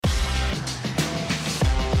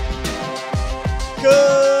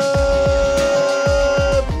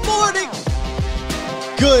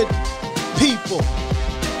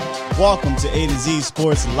Welcome to A to Z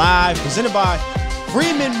Sports Live, presented by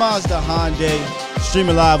Freeman Mazda Hyundai.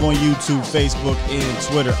 Streaming live on YouTube, Facebook, and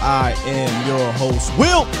Twitter. I am your host,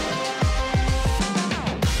 Will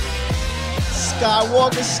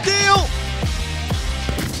Skywalker Steel.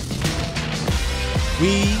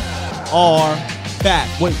 We are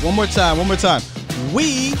back. Wait, one more time.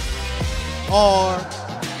 We are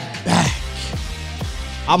back.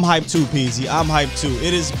 I'm hyped too, Peasy. I'm hyped too.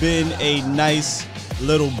 It has been a nice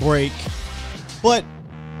little break, but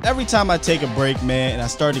every time I take a break, man, and I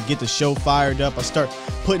start to get the show fired up, I start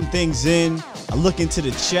putting things in, I look into the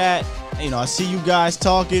chat, I see you guys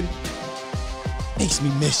talking, makes me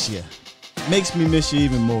miss you. Makes me miss you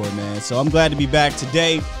even more, man. So I'm glad to be back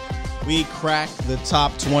today. We cracked the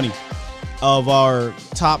top 20 of our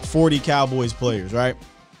top 40 Cowboys players, right?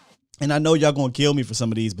 And I know y'all going to kill me for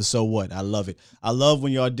some of these, but so what? I love it. I love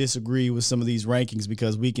when y'all disagree with some of these rankings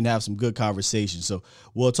because we can have some good conversation. So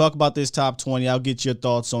we'll talk about this top 20. I'll get your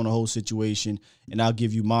thoughts on the whole situation, and I'll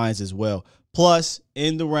give you mine as well. Plus,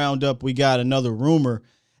 in the roundup, we got another rumor.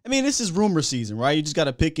 I mean, this is rumor season, right? You just got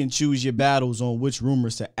to pick and choose your battles on which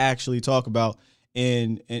rumors to actually talk about.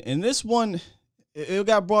 And this one, it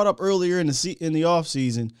got brought up earlier in the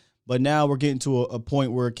offseason. But now we're getting to a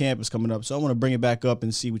point where camp is coming up. So I want to bring it back up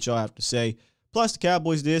and see what y'all have to say. Plus, the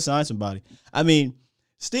Cowboys did sign somebody. I mean,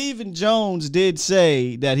 Stephen Jones did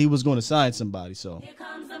say that he was going to sign somebody. So here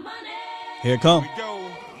comes the money. Here it comes. Here we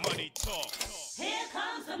go. Money talk. Here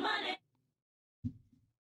comes the money.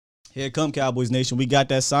 Here it come, Cowboys Nation. We got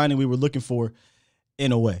that signing we were looking for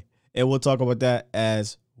in a way. And we'll talk about that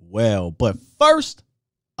as well. But first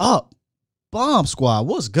up, Bomb Squad,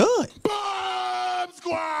 what's good? Bomb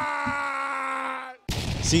Squad!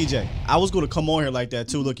 CJ, I was going to come on here like that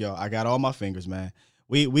too. Look, y'all, I got all my fingers, man.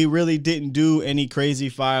 We really didn't do any crazy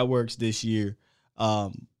fireworks this year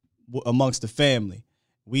amongst the family.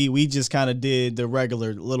 We just kind of did the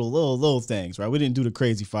regular little things, right? We didn't do the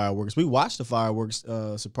crazy fireworks. We watched the fireworks.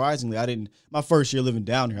 Surprisingly, my first year living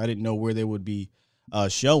down here, I didn't know where they would be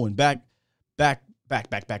showing. Back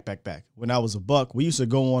when I was a buck, we used to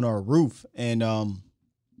go on our roof and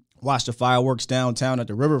watch the fireworks downtown at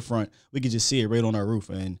the riverfront. We could just see it right on our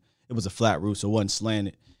roof, and it was a flat roof, so it wasn't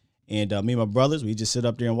slanted. And me and my brothers, we just sit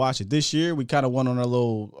up there and watch it. This year, we kind of went on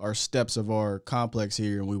our steps of our complex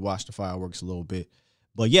here, and we watched the fireworks a little bit.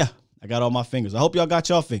 But yeah, I got all my fingers. I hope y'all got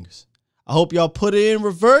y'all fingers. I hope y'all put it in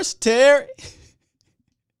reverse, Terry.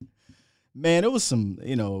 Man, it was some,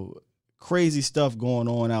 crazy stuff going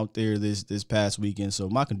on out there this past weekend. So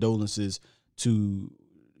my condolences to,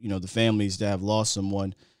 the families that have lost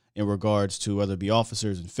someone in regards to whether it be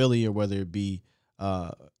officers in Philly or whether it be,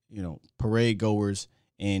 parade goers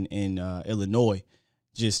in Illinois.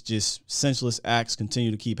 Just senseless acts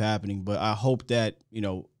continue to keep happening. But I hope that,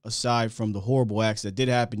 aside from the horrible acts that did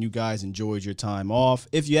happen, you guys enjoyed your time off.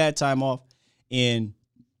 If you had time off, and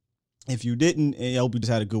if you didn't, I hope you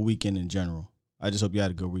just had a good weekend in general. I just hope you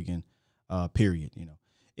had a good weekend, period.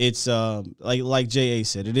 It's like J.A.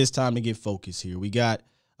 said, it is time to get focused here. We got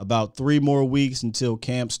about 3 more weeks until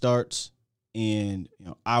camp starts, and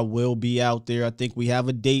I will be out there. I think we have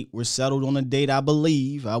a date. We're settled on a date, I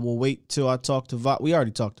believe. I will wait till I talk to Vosh. We already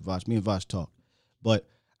talked to Vosh. Me and Vosh talked. But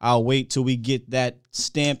I'll wait till we get that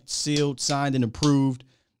stamped, sealed, signed, and approved,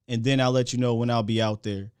 and then I'll let you know when I'll be out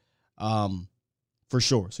there for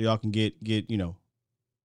sure. So y'all can get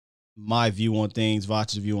my view on things,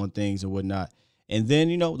 Vosh's view on things, and whatnot. And then,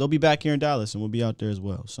 they'll be back here in Dallas, and we'll be out there as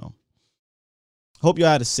well. So hope y'all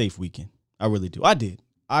had a safe weekend. I really do. I did.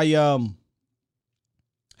 I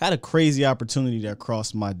had a crazy opportunity that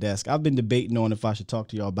crossed my desk. I've been debating on if I should talk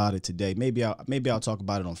to y'all about it today. Maybe I'll talk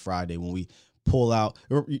about it on Friday when we pull out.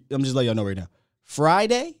 I'm just letting y'all know right now.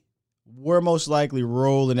 Friday, we're most likely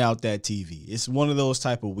rolling out that TV. It's one of those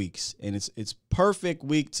type of weeks, and it's perfect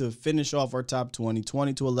week to finish off our top 20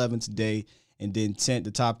 to 11 today, and then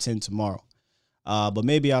the top 10 tomorrow. But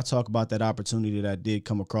maybe I'll talk about that opportunity that did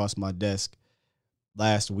come across my desk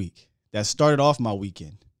last week. That started off my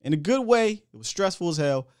weekend in a good way. It was stressful as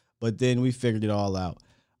hell, but then we figured it all out.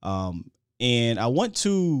 And I went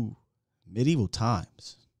to Medieval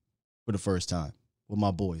Times for the first time with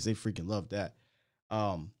my boys. They freaking loved that.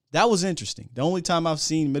 That was interesting. The only time I've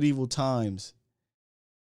seen Medieval Times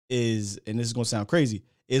is, and this is going to sound crazy,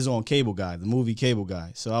 is on Cable Guy, the movie Cable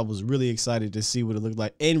Guy. So I was really excited to see what it looked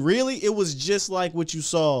like. And really, it was just like what you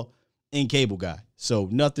saw in Cable Guy. So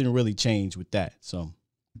nothing really changed with that. So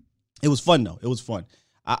it was fun, though. It was fun.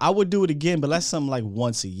 I would do it again, but that's something like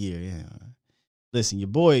once a year. Yeah. Listen, your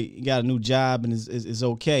boy got a new job and is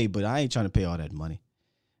okay, but I ain't trying to pay all that money.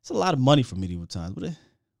 It's a lot of money for Medieval Times. What are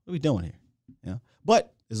we doing here? Yeah.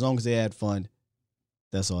 But as long as they had fun,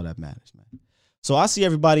 That's all that matters, man. So I see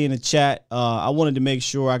everybody in the chat. I wanted to make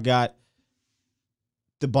sure I got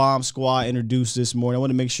the Bomb Squad introduced this morning. I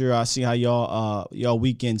want to make sure I see how y'all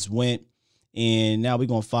weekends went. And now we're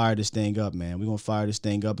going to fire this thing up, man. We're going to fire this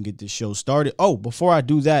thing up and get this show started. Oh, before I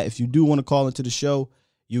do that, if you do want to call into the show,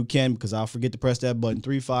 you can, because I'll forget to press that button,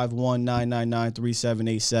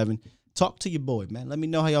 351-999-3787. Talk to your boy, man. Let me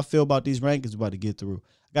know how y'all feel about these rankings we're about to get through.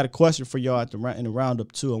 I got a question for y'all in the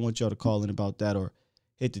roundup, too. I want y'all to call in about that or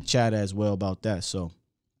hit the chat as well about that. So,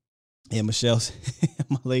 yeah, Michelle,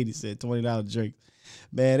 my lady said $20 drink.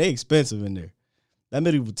 Man, they expensive in there. That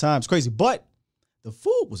medieval time's crazy. But the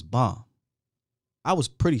food was bomb. I was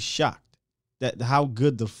pretty shocked that how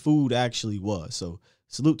good the food actually was. So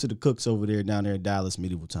salute to the cooks over there down there in Dallas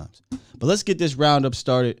medieval times. But let's get this roundup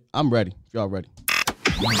started. I'm ready. If y'all ready.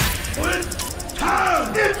 It's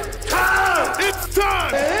time! It's time! It's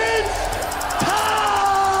time!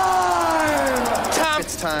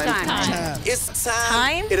 It's time! It's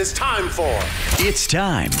time. It is time for It's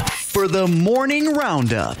time for the morning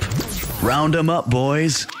roundup. Round 'em up,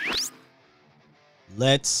 boys.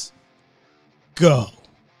 Let's go.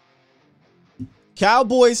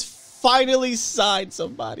 Cowboys finally signed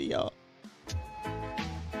somebody, y'all.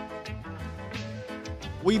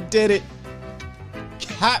 We did it.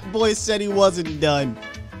 Catboy said he wasn't done.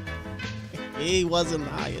 He wasn't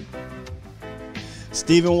lying.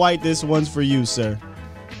 Stephen White, this one's for you, sir.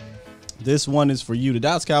 This one is for you. The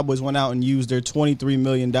Dallas Cowboys went out and used their $23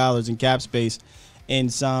 million in cap space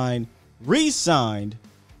and re-signed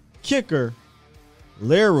kicker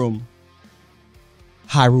Lirim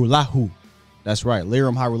Hajrullahu. That's right.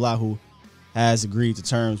 Lirim Hajrullahu has agreed to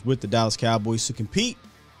terms with the Dallas Cowboys to compete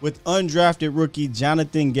with undrafted rookie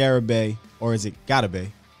Jonathan Garibay, or is it Garibay,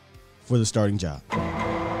 for the starting job. I'm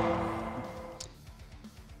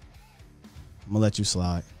going to let you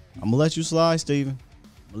slide. I'm going to let you slide, Steven. I'm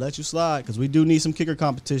going to let you slide because we do need some kicker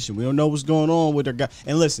competition. We don't know what's going on with our guy.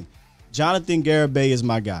 And listen, Jonathan Garibay is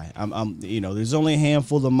my guy. There's only a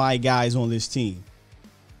handful of my guys on this team.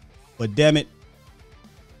 But damn it,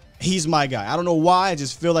 he's my guy. I don't know why. I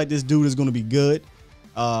just feel like this dude is going to be good.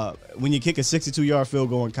 When you kick a 62-yard field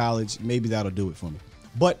goal in college, maybe that'll do it for me.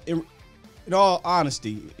 But in all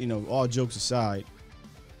honesty, all jokes aside,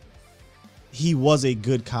 he was a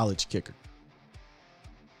good college kicker.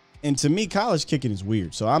 And to me, college kicking is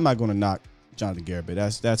weird. So I'm not going to knock Jonathan Garibay.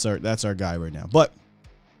 That's our guy right now. But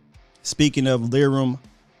speaking of Lirim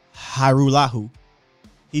Hajrullahu,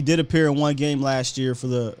 he did appear in one game last year for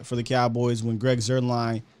the Cowboys when Greg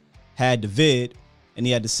Zuerlein had the vid and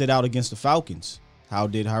he had to sit out against the Falcons. How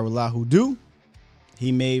did Hajrullahu do?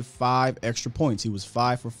 He made 5 extra points. He was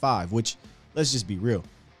 5 for 5, which, let's just be real,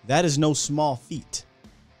 that is no small feat.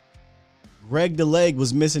 Greg the Leg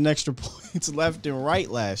was missing extra points left and right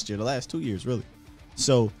last year, the last 2 years, really.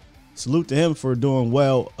 So salute to him for doing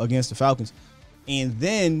well against the Falcons. And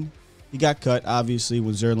then he got cut, obviously,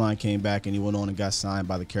 when Zuerlein came back and he went on and got signed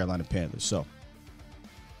by the Carolina Panthers. So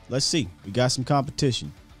let's see. We got some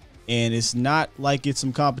competition. And it's not like it's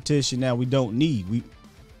some competition that we don't need. We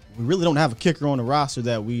really don't have a kicker on the roster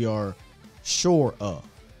that we are sure of.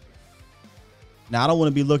 Now, I don't want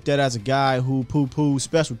to be looked at as a guy who poo-poos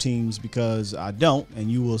special teams because I don't,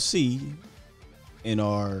 and you will see in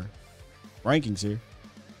our rankings here.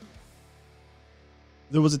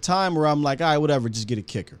 There was a time where I'm like, all right, whatever, just get a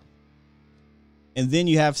kicker. And then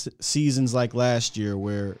you have seasons like last year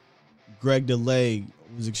where Greg DeLay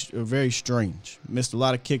was very strange. Missed a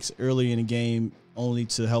lot of kicks early in the game only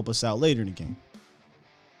to help us out later in the game.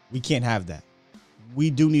 We can't have that. We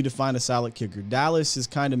do need to find a solid kicker. Dallas has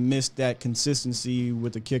kind of missed that consistency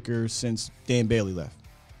with the kicker since Dan Bailey left.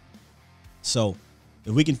 So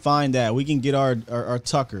if we can find that, we can get our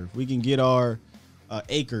Tucker, we can get our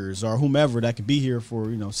Akers or whomever that could be here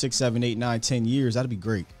for 6, 7, 8, 9, 10 years. That'd be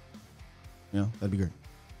great. That'd be great.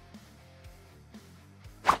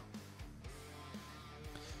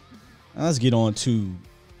 Now let's get on to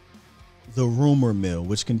the rumor mill,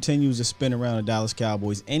 which continues to spin around the Dallas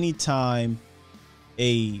Cowboys anytime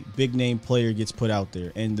a big name player gets put out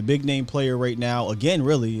there. And the big name player right now, again,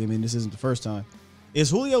 really, this isn't the first time, is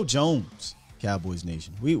Julio Jones, Cowboys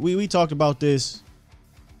Nation. We talked about this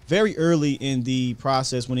very early in the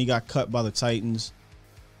process when he got cut by the Titans.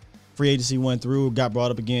 Free agency went through, got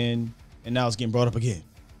brought up again, and now it's getting brought up again.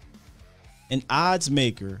 An odds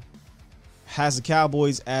maker has the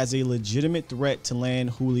Cowboys as a legitimate threat to land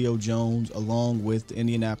Julio Jones along with the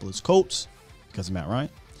Indianapolis Colts because of Matt Ryan,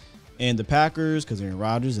 and the Packers because of Aaron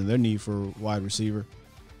Rodgers and their need for wide receiver,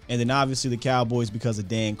 and then obviously the Cowboys because of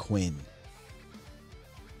Dan Quinn.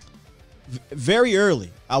 Very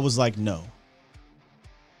early, I was like, no.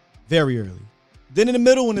 Very early. Then in the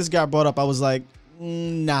middle, when this got brought up, I was like,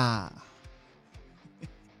 nah.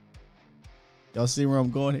 Y'all see where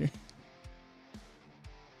I'm going here?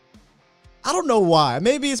 I don't know why.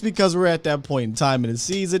 Maybe it's because we're at that point in time in the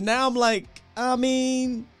season. Now I'm like, I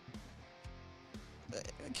mean,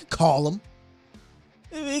 I can call him.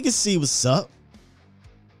 You can see what's up.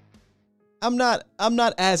 I'm not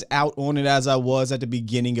as out on it as I was at the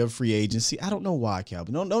beginning of free agency. I don't know why,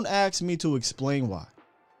 Calvin. Don't ask me to explain why.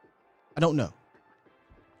 I don't know.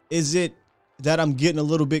 Is it that I'm getting a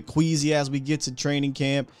little bit queasy as we get to training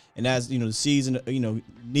camp and as, the season,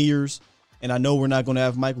 nears, and I know we're not going to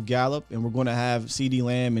have Michael Gallup and we're going to have CeeDee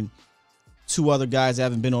Lamb and two other guys that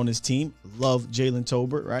haven't been on this team. Love Jalen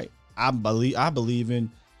Tolbert, right? I believe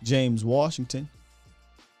in James Washington.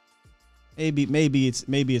 Maybe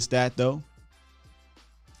it's that though.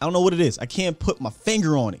 I don't know what it is. I can't put my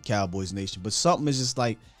finger on it, Cowboys Nation, but something is just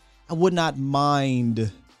like, I would not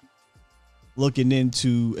mind looking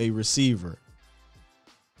into a receiver.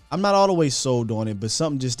 I'm not all the way sold on it, but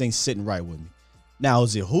something just ain't sitting right with me. Now,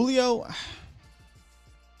 is it Julio?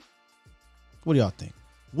 What do y'all think?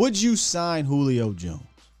 Would you sign Julio Jones?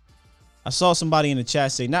 I saw somebody in the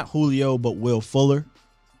chat say not Julio, but Will Fuller.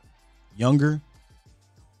 Younger,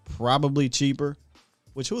 probably cheaper,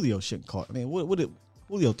 which Julio shouldn't cost. I mean, what did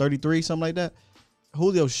Julio 33, something like that?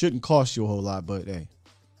 Julio shouldn't cost you a whole lot, but hey.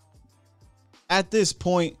 At this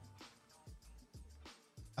point,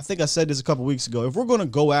 I think I said this a couple weeks ago. If we're going to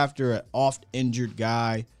go after an oft-injured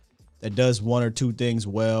guy that does one or two things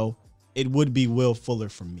well, it would be Will Fuller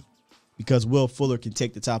for me. Because Will Fuller can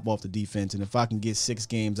take the top off the defense, and if I can get 6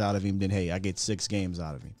 games out of him, then hey, I get 6 games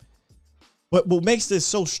out of him. But what makes this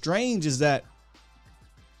so strange is that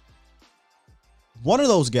one of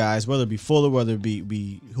those guys, whether it be Fuller, whether it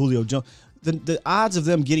be Julio Jones, the odds of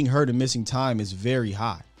them getting hurt and missing time is very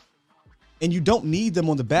high. And you don't need them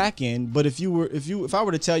on the back end. But if I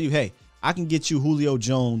were to tell you, hey, I can get you Julio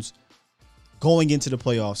Jones going into the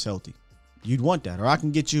playoffs healthy, you'd want that. Or I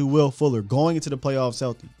can get you Will Fuller going into the playoffs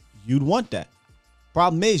healthy, you'd want that.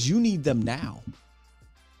 Problem is, you need them now.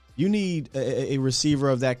 You need a receiver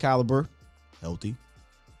of that caliber, healthy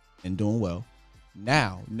and doing well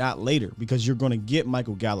now, not later, because you're going to get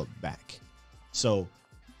Michael Gallup back. So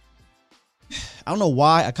I don't know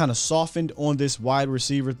why I kind of softened on this wide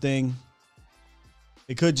receiver thing.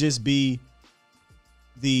 It could just be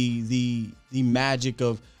the magic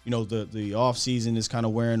of, the off season is kind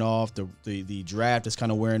of wearing off. The draft is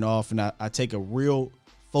kind of wearing off. And I take a real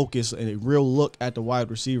focus and a real look at the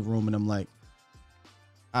wide receiver room. And I'm like,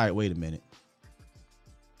 all right, wait a minute.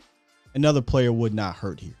 Another player would not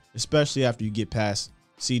hurt here, especially after you get past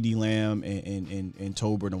CeeDee Lamb and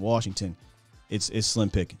Tolbert and Washington. It's slim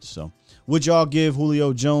pickings. So would y'all give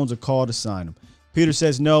Julio Jones a call to sign him? Peter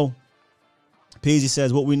says no. Peasy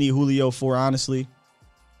says what we need Julio for, honestly,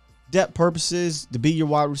 depth purposes, to be your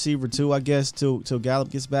wide receiver too, I guess, till Gallup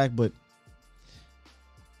gets back. But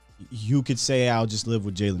you could say I'll just live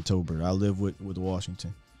with Jalen Tolbert. I'll live with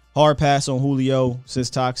Washington. Hard pass on Julio, says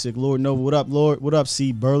Toxic. Lord Nova, what up, Lord? What up,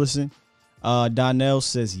 C. Burleson? Donnell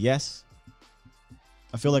says yes.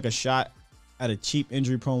 I feel like a shot at a cheap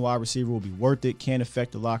injury-prone wide receiver will be worth it. Can't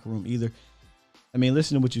affect the locker room either. I mean,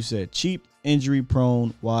 listen to what you said. Cheap,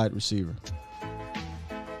 injury-prone wide receiver.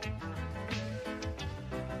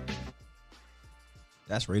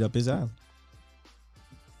 That's right up his alley.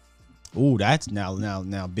 Ooh, that's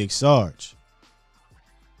now Big Sarge.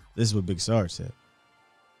 This is what Big Sarge said.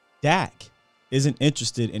 Dak isn't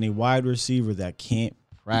interested in a wide receiver that can't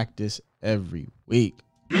practice every week.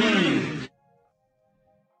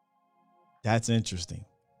 That's interesting.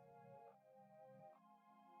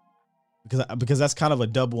 Because that's kind of a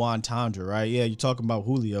double entendre, right? Yeah, you're talking about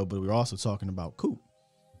Julio, but we're also talking about Coop.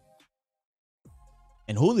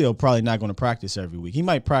 And Julio probably not going to practice every week. He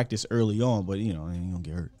might practice early on, but, he ain't going to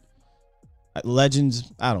get hurt.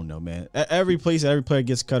 Legends, I don't know, man. Every place, every player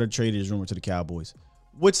gets cut or traded is rumored to the Cowboys.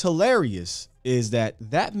 What's hilarious is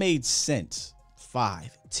that made sense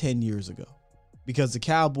 5-10 years ago because the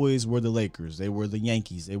Cowboys were the Lakers. They were the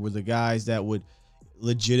Yankees. They were the guys that would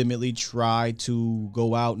legitimately try to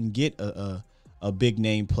go out and get a big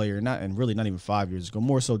name player. Not even 5 years ago,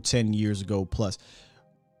 more so 10 years ago plus.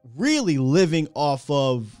 Really living off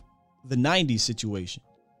of the 90s situation.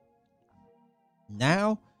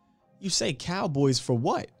 Now, you say Cowboys for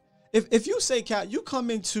what? If you say you come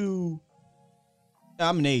into,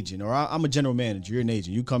 I'm an agent or I'm a general manager, you're an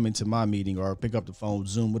agent. You come into my meeting or pick up the phone,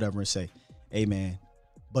 Zoom, whatever, and say, hey, man,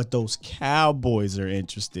 but those Cowboys are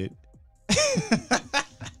interested.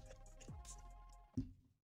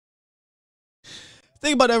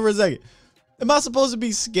 Think about that for a second. Am I supposed to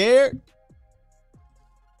be scared?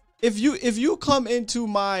 If you come into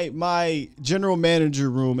my general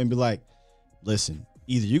manager room and be like, listen,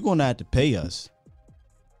 either you're gonna have to pay us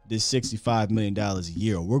this $65 million a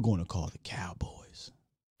year, or we're gonna call the Cowboys.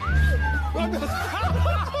 Oh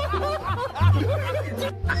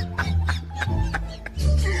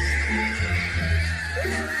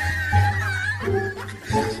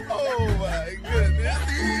my goodness.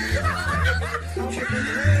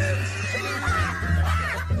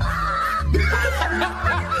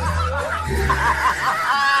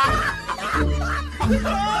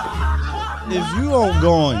 If you don't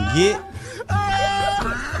go and get,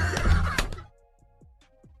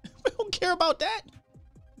 we don't care about that.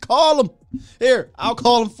 Call him. Here, I'll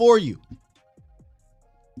call him for you.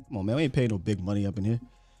 Come on, man. We ain't paying no big money up in here.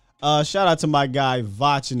 Shout out to my guy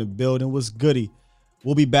Vach in the building. What's goody?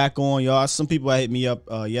 We'll be back on, y'all. Some people hit me up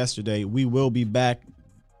yesterday. We will be back,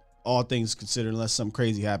 all things considered, unless something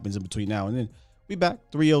crazy happens in between now and then. We back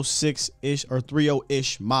 306-ish or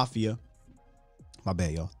 30-ish Mafia. My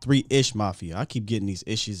bad, y'all. 3-ish Mafia. I keep getting these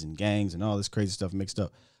issues and gangs and all this crazy stuff mixed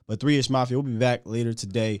up. But 3-ish Mafia, we'll be back later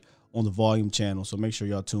today on the Volume channel. So make sure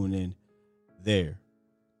y'all tune in there.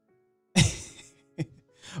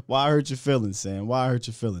 Why hurt your feelings, Sam? Why hurt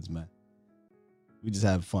your feelings, man? We just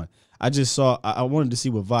having fun. I wanted to see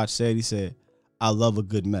what Vach said. He said, I love a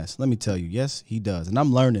good mess. Let me tell you, yes, he does. And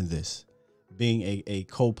I'm learning this, being a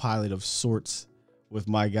co-pilot of sorts with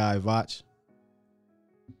my guy Vach.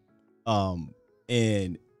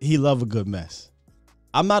 And he love a good mess.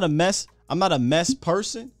 I'm not a mess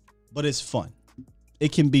person, but it's fun.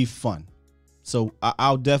 It can be fun. So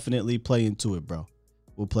I'll definitely play into it, bro.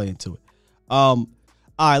 We'll play into it. All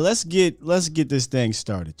right, let's get this thing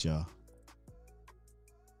started, y'all.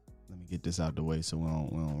 Let me get this out the way so we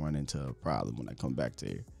don't run into a problem when I come back to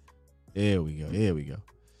here. Here we go.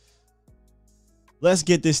 Let's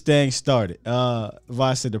get this thing started.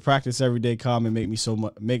 Vice said the practice every day comment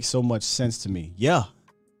makes so much sense to me. Yeah.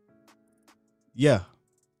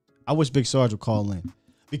 I wish Big Sarge would call in,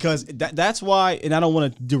 because that's why, and I don't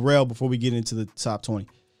want to derail before we get into the top 20.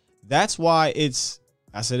 That's why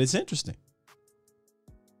I said it's interesting.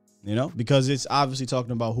 You know, because it's obviously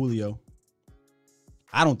talking about Julio.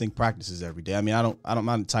 I don't think practices every day. I mean, I don't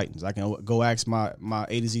mind the Titans. I can go ask my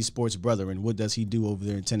A to Z Sports brother, and what does he do over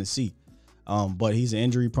there in Tennessee? But he's an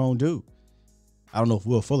injury prone dude. I don't know if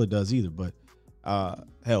Will Fuller does either, but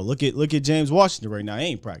hell, look at James Washington right now. He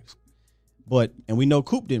ain't practicing. And we know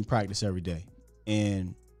Coop didn't practice every day.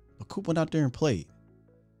 But Coop went out there and played.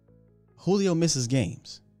 Julio misses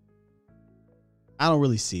games. I don't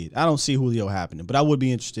really see it. I don't see Julio happening, but I would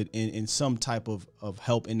be interested in some type of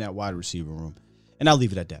help in that wide receiver room. And I'll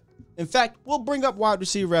leave it at that. In fact, we'll bring up wide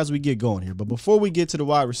receiver as we get going here. But before we get to the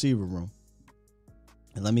wide receiver room,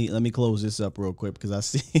 and let me close this up real quick, because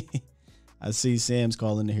I see Sam's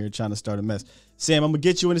calling in here trying to start a mess. Sam, I'm gonna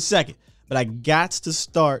get you in a second, but I got to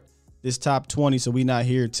start this top 20 so we not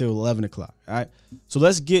here till 11 o'clock. All right. So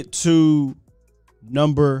let's get to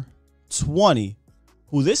number 20.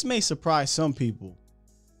 Who this may surprise some people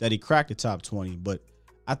that he cracked the top 20, but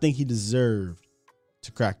I think he deserved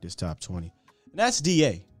to crack this top 20. And that's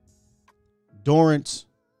DA, Dorrance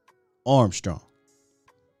Armstrong.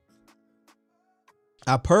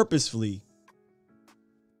 I believe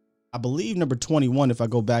number 21, if I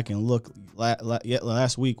go back and look,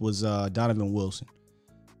 last week was Donovan Wilson.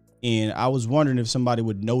 And I was wondering if somebody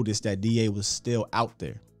would notice that DA was still out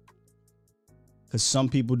there, because some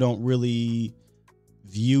people don't really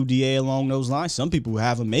view DA along those lines. Some people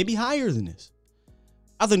have him maybe higher than this.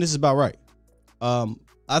 I think this is about right.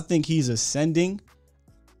 I think he's ascending.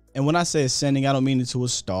 And when I say ascending, I don't mean into a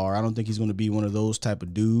star. I don't think he's going to be one of those type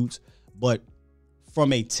of dudes. But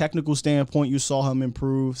from a technical standpoint, you saw him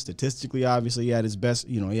improve. Statistically, obviously, he had his best,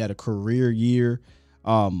 he had a career year.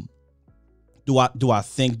 Do I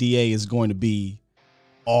think DA is going to be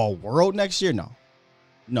all world next year?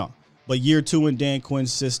 No. But year 2 in Dan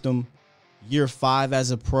Quinn's system, year 5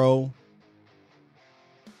 as a pro,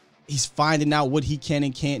 he's finding out what he can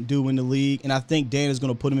and can't do in the league. And I think Dan is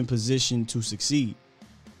going to put him in position to succeed.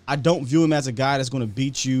 I don't view him as a guy that's going to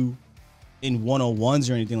beat you in one-on-ones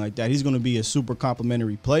or anything like that. He's going to be a super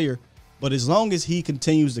complimentary player. But as long as he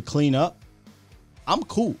continues to clean up, I'm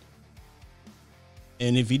cool.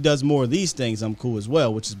 And if he does more of these things, I'm cool as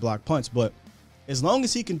well, which is block punts. But as long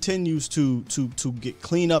as he continues to get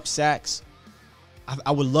clean up sacks,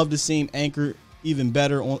 I would love to see him anchor even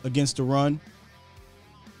better against the run.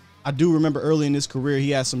 I do remember early in his career,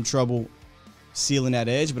 he had some trouble sealing that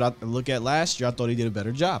edge, but I look at last year, I thought he did a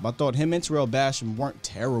better job. I thought him and Terrell Basham weren't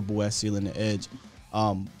terrible at sealing the edge.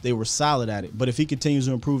 They were solid at it. But if he continues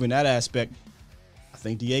to improve in that aspect, I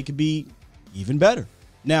think DA could be even better.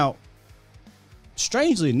 Now,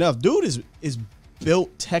 strangely enough, dude is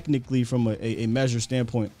built technically from a measure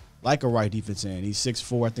standpoint like a right defense end. He's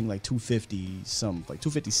 6'4", I think like 250 something, like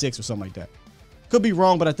 256 or something like that. Could be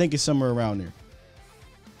wrong, but I think it's somewhere around there.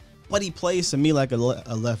 But he plays to me like a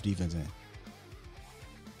left defense end.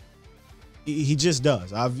 He just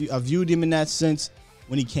does. I viewed him in that sense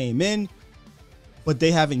when he came in, but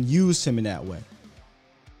they haven't used him in that way.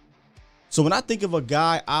 So when I think of a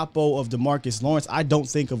guy oppo of DeMarcus Lawrence, I don't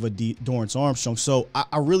think of a Dorrance Armstrong. So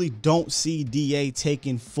I really don't see DA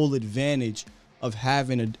taking full advantage of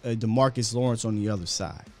having a DeMarcus Lawrence on the other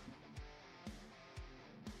side.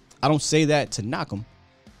 I don't say that to knock him,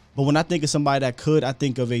 but when I think of somebody that could, I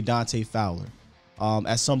think of a Dante Fowler,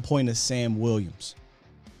 at some point a Sam Williams.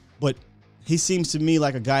 But he seems to me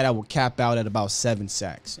like a guy that would cap out at about 7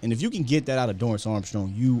 sacks. And if you can get that out of Dorrance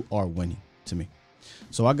Armstrong, you are winning to me.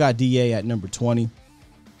 So I got DA at number 20.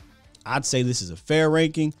 I'd say this is a fair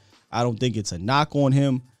ranking. I don't think it's a knock on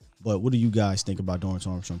him. But what do you guys think about Dorrance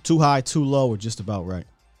Armstrong? Too high, too low, or just about right?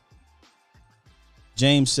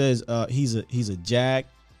 James says he's a jag.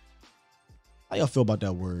 How y'all feel about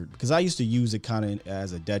that word? Because I used to use it kind of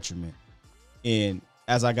as a detriment. And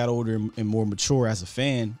as I got older and more mature as a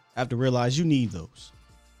fan, I have to realize you need those.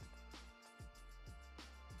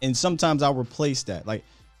 And sometimes I'll replace that. Like,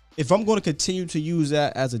 if I'm going to continue to use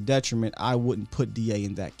that as a detriment, I wouldn't put DA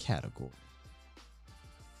in that category.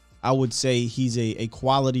 I would say he's a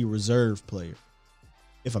quality reserve player.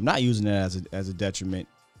 If I'm not using that as a detriment,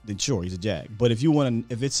 then sure, he's a jag. But if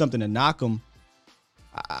it's something to knock him,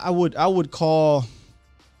 I would call. Who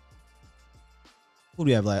do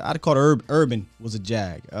we have? Like, I'd call Urban was a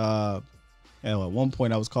jag. Hell, at one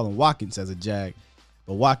point I was calling Watkins as a jag,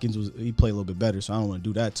 but Watkins he played a little bit better, so I don't want to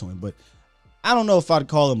do that to him. But I don't know if I'd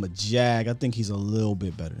call him a jag. I think he's a little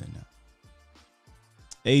bit better than that.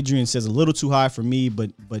 Adrian says a little too high for me,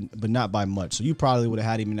 but not by much. So you probably would have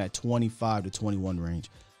had him in that 25 to 21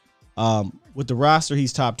 range. With the roster,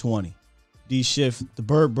 he's top 20. D Shift, the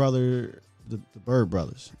Bird Brothers,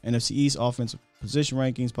 NFC East offensive position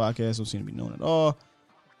rankings podcast don't seem to be known at all.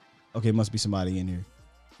 Okay, must be somebody in here.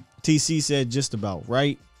 TC said just about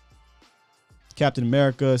right. Captain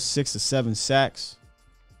America, 6 to 7 sacks.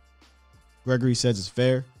 Gregory says it's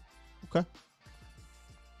fair. Okay.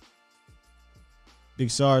 Big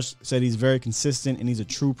Sarge said he's very consistent and he's a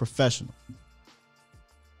true professional.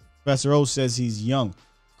 Professor O says he's young.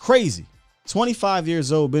 Crazy. 25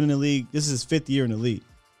 years old, been in the league. This is his 5th year in the league.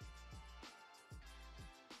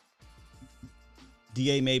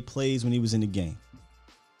 DA made plays when he was in the game.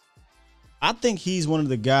 I think he's one of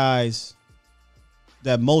the guys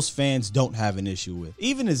that most fans don't have an issue with.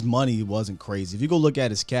 Even his money wasn't crazy. If you go look at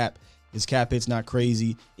his cap hit's not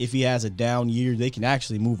crazy. If he has a down year, they can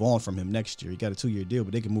actually move on from him next year. He got a 2-year deal,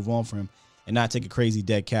 but they can move on from him and not take a crazy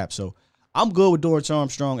dead cap. So I'm good with Dorrance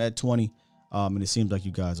Armstrong at 20, and it seems like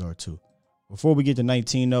you guys are too. Before we get to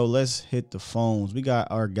 19, though, let's hit the phones. We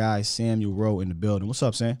got our guy Samuel Rowe in the building. What's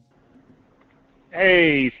up, Sam?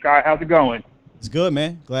 Hey, Scott, how's it going? It's good,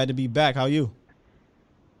 man. Glad to be back. How are you?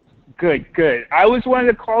 Good. I was wanting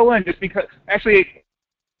to call in just because, actually,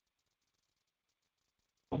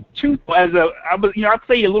 I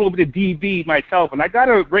play a little bit of DB myself, and I got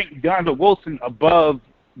to rank Donovan Wilson above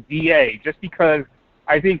DA just because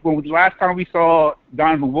I think last time we saw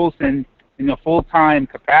Donovan Wilson in a full-time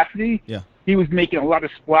capacity, he was making a lot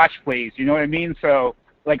of splash plays. You know what I mean? So,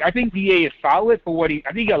 I think DA is solid for what I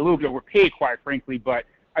think he got a little bit overpaid, quite frankly, but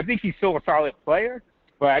I think he's still a solid player.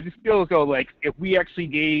 But I just feel as though, if we actually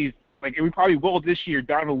gave, and we probably will this year,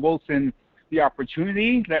 Donovan Wilson the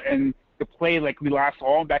opportunity and to play like we last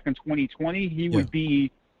saw him back in 2020, he would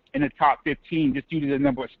be in the top 15 just due to the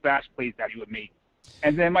number of splash plays that he would make.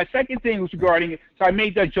 And then my second thing was regarding, so I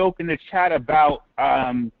made that joke in the chat about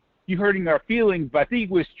you hurting our feelings, but I think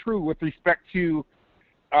it was true with respect to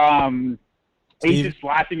he's just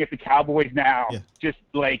laughing at the Cowboys now, just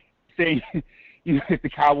saying, if the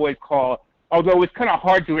Cowboys call, although it's kind of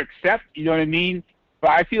hard to accept, you know what I mean?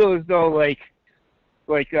 But I feel as though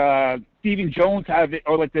Stephen Jones has it,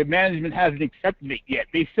 or the management hasn't accepted it yet.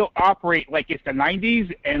 They still operate like it's the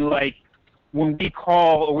 90s, and when we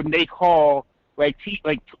call or when they call,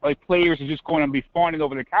 players are just going to be fawning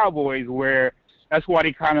over the Cowboys, where that's why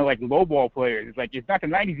they kind of lowball players. It's not the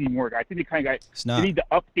 90s anymore. I think they kind of they need to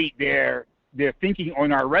update their thinking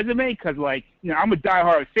on our resume because I'm a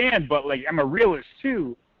diehard fan, but I'm a realist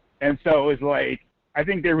too, and so it's I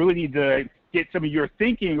think they really need to get some of your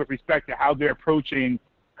thinking with respect to how they're approaching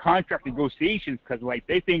contract negotiations because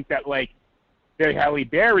they think that they're Halle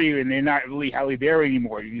Berry and they're not really Halle Berry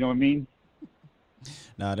anymore. You know what I mean?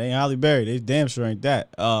 Nah, they ain't Halle Berry. They damn sure ain't that.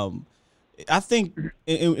 I think,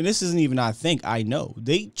 and this isn't even I think, I know.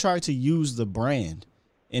 They try to use the brand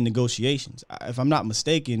in negotiations. If I'm not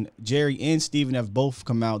mistaken, Jerry and Steven have both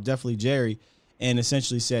come out, definitely Jerry, and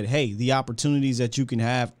essentially said, hey, the opportunities that you can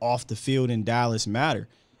have off the field in Dallas matter.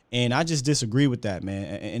 And I just disagree with that, man.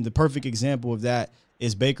 And the perfect example of that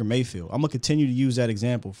is Baker Mayfield. I'm going to continue to use that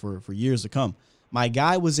example for years to come. My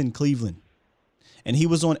guy was in Cleveland, and he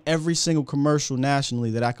was on every single commercial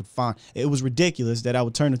nationally that I could find. It was ridiculous that I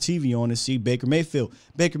would turn the TV on and see Baker Mayfield.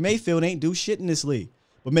 Baker Mayfield ain't do shit in this league.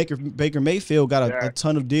 But Baker Mayfield got a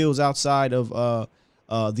ton of deals outside of the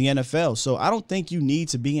NFL. So I don't think you need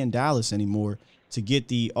to be in Dallas anymore to get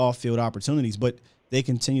the off-field opportunities. But they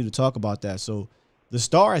continue to talk about that. So the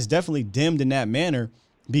star has definitely dimmed in that manner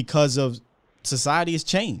because of society has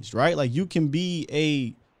changed, right? Like, you can be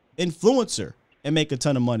a influencer and make a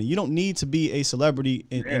ton of money. You don't need to be a celebrity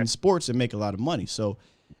in sports and make a lot of money. So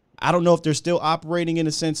I don't know if they're still operating in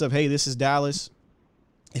the sense of, hey, this is Dallas.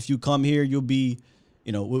 If you come here, you'll be,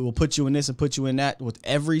 we'll put you in this and put you in that with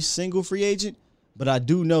every single free agent. But I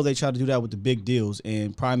do know they try to do that with the big deals.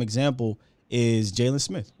 And prime example is Jalen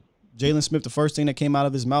Smith. Jalen Smith, the first thing that came out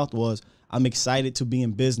of his mouth was, I'm excited to be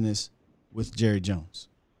in business with Jerry Jones.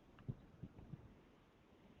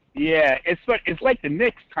 Yeah, it's like the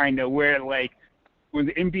Knicks kind of, where like when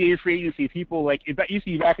the NBA free agency, people like it used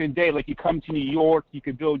to be back in the day, like you come to New York, you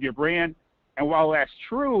could build your brand, and while that's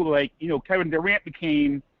true, like Kevin Durant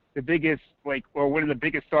became the biggest or one of the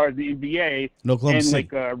biggest stars in the NBA in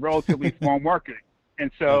like a relatively small market,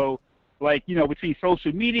 and so between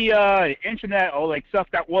social media, the internet, all like stuff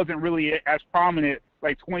that wasn't really as prominent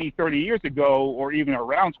like 20, 30 years ago, or even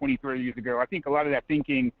around 20, 30 years ago. I think a lot of that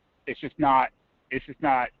thinking it's just not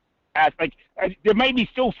as like there might be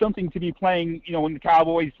still something to be playing, when the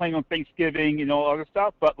Cowboys playing on Thanksgiving, all other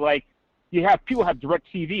stuff, but like people have direct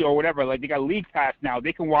TV or whatever, like they got League Pass now.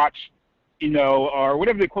 They can watch, or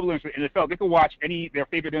whatever the equivalent is for NFL, they can watch their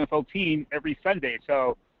favorite NFL team every Sunday.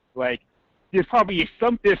 So like there's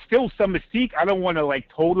still some mystique. I don't want to like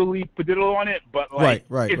totally put it on it, but like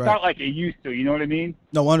it's not like it used to. You know what I mean?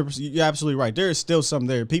 No, 100%. You're absolutely right. There is still some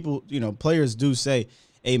there. People, players do say,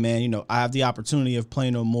 hey man, I have the opportunity of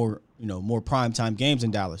playing on more primetime games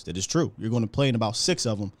in Dallas. That is true. You're going to play in about 6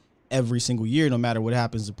 of them every single year, no matter what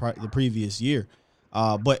happens the previous year.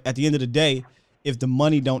 But at the end of the day, if the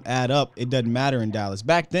money don't add up, it doesn't matter in Dallas.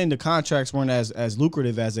 Back then, the contracts weren't as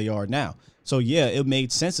lucrative as they are now. So yeah, it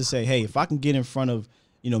made sense to say, hey, if I can get in front of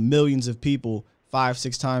millions of people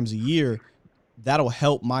 5-6 times a year, that'll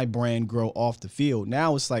help my brand grow off the field.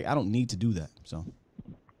 Now it's like I don't need to do that. So.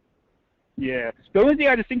 Yeah. The only thing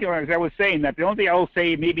I was thinking about, as I was saying, that the only thing I will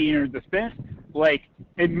say, maybe in defense, like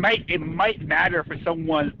it might matter for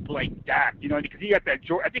someone like Dak, because he got that.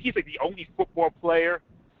 I think he's like the only football player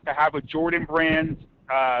to have a Jordan brand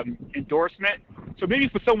endorsement. So maybe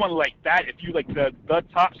for someone like that, if you like the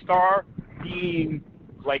top star being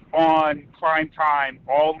like on prime time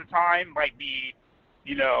all the time might be,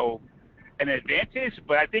 an advantage.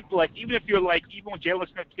 But I think like even when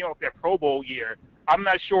Jalen Smith came off that Pro Bowl year, I'm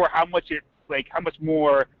not sure how much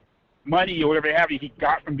more money or whatever they have he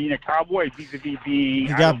got from being a Cowboy vis-a-vis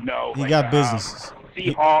being, I don't know. He got businesses.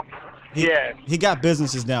 Seahawks. He got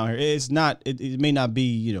businesses down here. It's not. It may not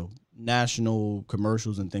be national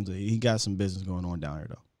commercials and things like that. He got some business going on down here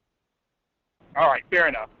though. All right, fair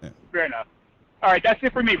enough. Yeah. Fair enough. All right, that's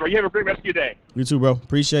it for me, bro. You have a great rest of your day. You too, bro.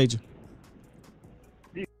 Appreciate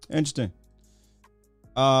you. Interesting.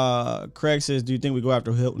 Craig says, do you think we go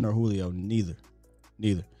after Hilton or Julio? Neither.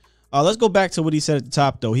 Let's go back to what he said at the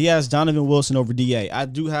top, though. He has Donovan Wilson over DA. I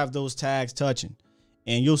do have those tags touching,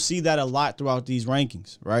 and you'll see that a lot throughout these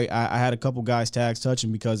rankings, right? I had a couple guys tags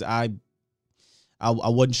touching because I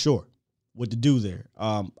wasn't sure what to do there.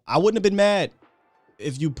 I wouldn't have been mad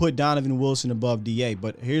if you put Donovan Wilson above DA,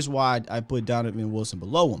 but here's why I put Donovan Wilson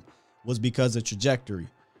below him, was because of trajectory,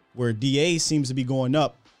 where DA seems to be going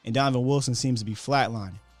up and Donovan Wilson seems to be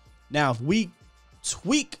flatlining. Now, if we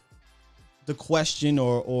tweak the question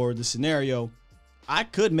or the scenario, I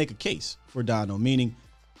could make a case for Dono, meaning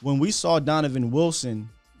when we saw Donovan Wilson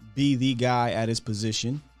be the guy at his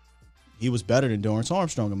position, he was better than Dorrance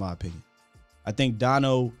Armstrong, in my opinion. I think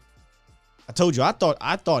Dono, I told you, I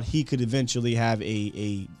thought he could eventually have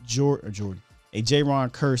a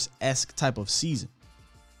Jaron Kearse-esque type of season,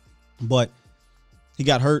 but he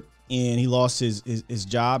got hurt and he lost his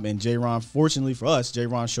job. And Jaron, fortunately for us,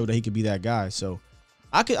 Jaron showed that he could be that guy. So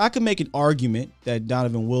I could make an argument that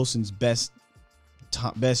Donovan Wilson's best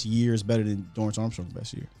year is better than Dorrance Armstrong's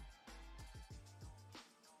best year.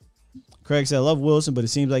 Craig said, I love Wilson, but it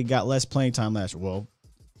seems like he got less playing time last year. Well,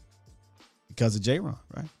 because of Jaron,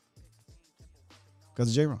 right?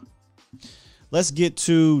 Because of Jaron. Let's get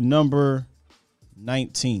to number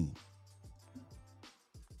 19.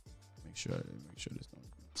 Make sure this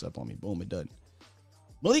don't up on me. Boom, it doesn't.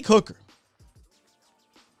 Malik Hooker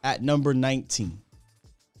at number 19.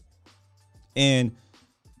 And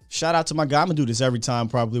shout out to my guy. I'm gonna do this every time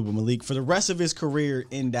probably with Malik for the rest of his career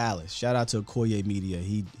in Dallas. Shout out to Okoye Media.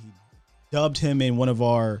 He dubbed him in one of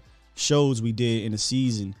our shows we did in the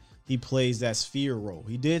season. He plays that sphere role.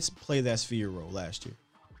 He did play that sphere role last year.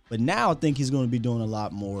 But now I think he's going to be doing a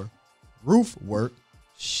lot more roof work.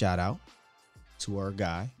 Shout out to our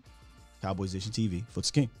guy, Cowboys Edition TV,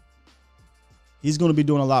 Foot's King. He's going to be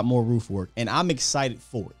doing a lot more roof work, and I'm excited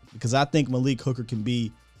for it because I think Malik Hooker can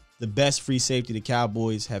be the best free safety the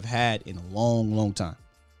Cowboys have had in a long, long time.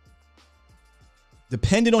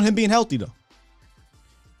 Depending on him being healthy, though.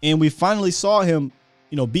 And we finally saw him,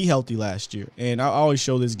 be healthy last year. And I always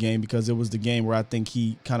show this game because it was the game where I think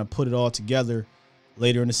he kind of put it all together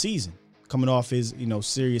later in the season, coming off his,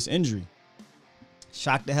 serious injury.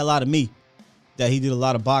 Shocked the hell out of me that he did a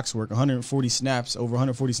lot of box work, over 140 snaps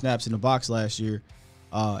in the box last year.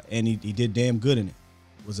 And he did damn good in it.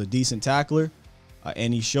 Was a decent tackler.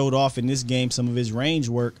 And he showed off in this game some of his range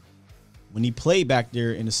work when he played back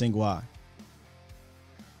there in the single eye.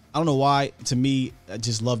 I don't know why. To me, I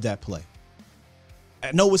just love that play.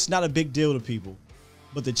 I know it's not a big deal to people,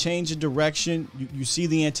 but the change in direction, you see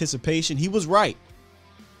the anticipation. He was right.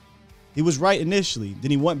 He was right initially. Then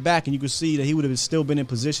he went back, and you could see that he would have still been in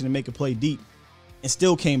position to make a play deep and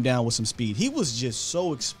still came down with some speed. He was just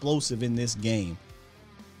so explosive in this game.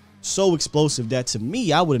 So explosive that, to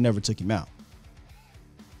me, I would have never took him out.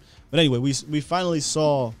 But anyway, we finally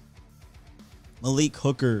saw Malik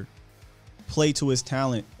Hooker play to his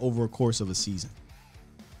talent over a course of a season.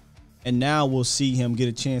 And now we'll see him get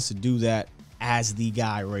a chance to do that as the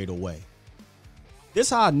guy right away. This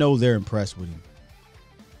is how I know they're impressed with him.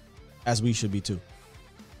 As we should be too.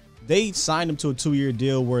 They signed him to a 2-year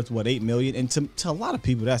deal worth, $8 million? And to a lot of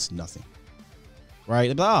people, that's nothing. Right?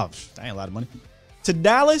 Oh, that ain't a lot of money. To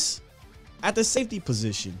Dallas, at the safety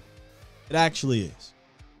position, it actually is.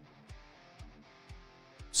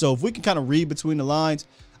 So if we can kind of read between the lines,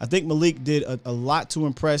 I think Malik did a lot to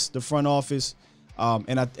impress the front office.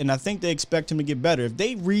 And I think they expect him to get better. If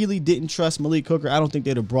they really didn't trust Malik Hooker, I don't think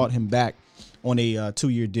they'd have brought him back on a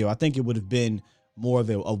 2-year deal. I think it would have been more of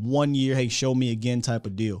a 1-year, hey, show me again type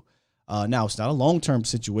of deal. Now, it's not a long-term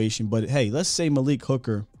situation, but hey, let's say Malik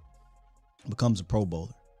Hooker becomes a Pro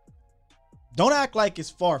Bowler. Don't act like it's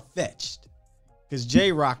far-fetched because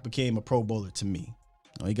J-Rock became a Pro Bowler to me.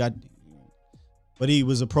 But he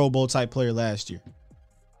was a Pro Bowl type player last year.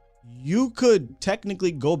 You could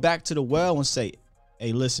technically go back to the well and say,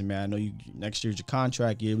 hey, listen, man, I know next year's your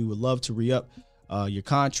contract year. We would love to re-up your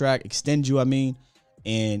contract, extend you,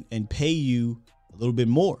 and pay you a little bit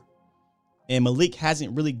more. And Malik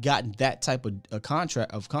hasn't really gotten that type of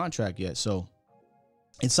contract yet. So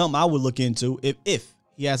it's something I would look into if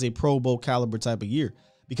he has a Pro Bowl caliber type of year.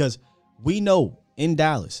 Because we know in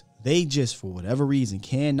Dallas, they just, for whatever reason,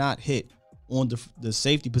 cannot hit on the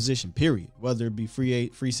safety position, period, whether it be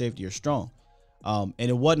free safety or strong. And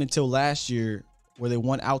it wasn't until last year where they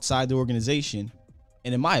went outside the organization.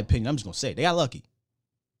 And in my opinion, I'm just going to say it, they got lucky.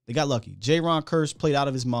 They got lucky. J-Ron Curse played out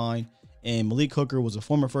of his mind, and Malik Hooker was a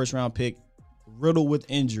former first-round pick, riddled with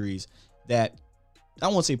injuries that, I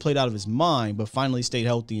won't say played out of his mind, but finally stayed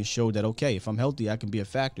healthy and showed that, okay, if I'm healthy, I can be a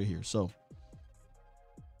factor here. So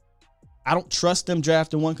I don't trust them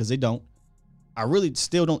drafting one because they don't. I really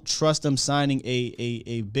still don't trust them signing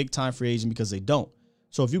a big-time free agent because they don't.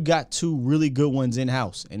 So if you got 2 really good ones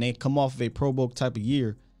in-house and they come off of a Pro Bowl type of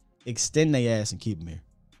year, extend their ass and keep them here.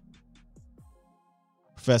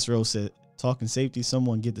 Professor O said, talking safety,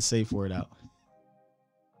 someone get the safe word out.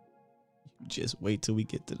 Just wait till we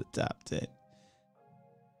get to the top 10.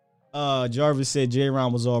 Jarvis said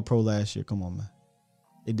J-Ron was all pro last year. Come on, man.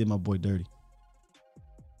 They did my boy dirty.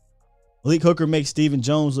 Malik Hooker makes Stephen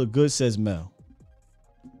Jones look good, says Mel.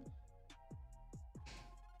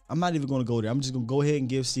 I'm not even going to go there. I'm just going to go ahead and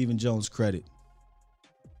give Stephen Jones credit.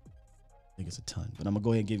 I think it's a ton, but I'm going to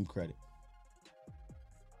go ahead and give him credit.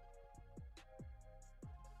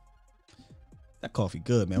 That coffee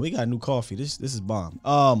good, man. We got new coffee. This is bomb.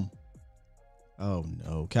 Oh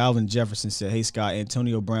no. Calvin Jefferson said, hey, Scott,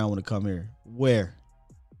 Antonio Brown want to come here. Where?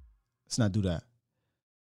 Let's not do that.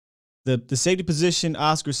 The safety position,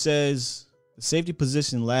 Oscar says, the safety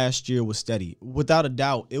position last year was steady. Without a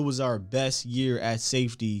doubt, it was our best year at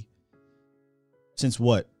safety since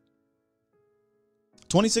what?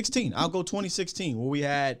 2016. I'll go 2016, where we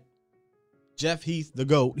had Jeff Heath, the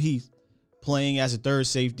GOAT, Heath, playing as a third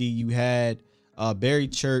safety. You had Barry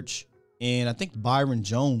Church And I think Byron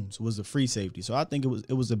Jones was the free safety. So I think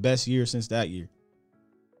it was the best year since that year.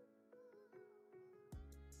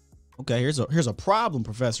 Okay, here's a problem,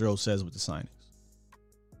 Professor O says with the signings.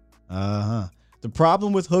 The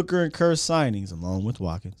problem with Hooker and Kerr signings, along with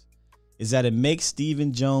Watkins, is that it makes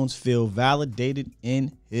Stephen Jones feel validated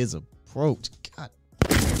in his approach. God.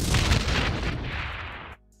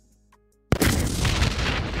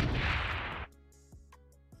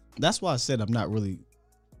 That's why I said I'm not really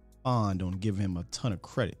fond on giving him a ton of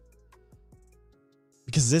credit.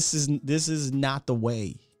 Because this is not the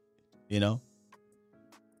way, you know?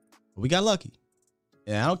 But we got lucky.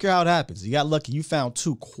 And I don't care how it happens. You got lucky. You found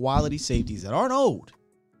two quality safeties that aren't old.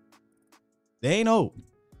 They ain't old.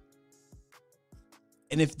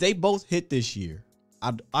 And if they both hit this year,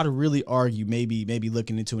 I'd really argue maybe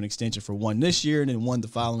looking into an extension for one this year and then one the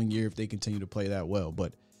following year if they continue to play that well.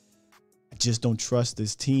 But I just don't trust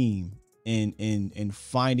this team in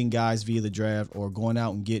finding guys via the draft or going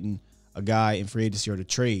out and getting a guy in free agency or to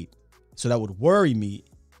trade. So that would worry me.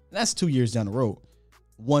 And that's 2 years down the road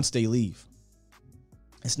once they leave.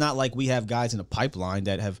 It's not like we have guys in the pipeline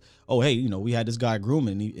that have, oh, hey, you know, we had this guy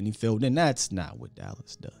grooming and he filled in. That's not what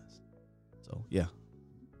Dallas does. So, yeah.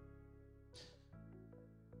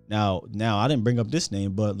 Now, I didn't bring up this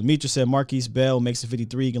name, but Lemitra said Marquise Bell makes a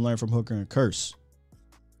 53. He can learn from Hooker and Curse.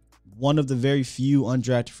 One of the very few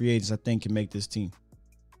undrafted free agents I think can make this team.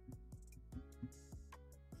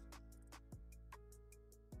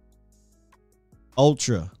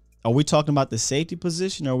 Ultra. Are we talking about the safety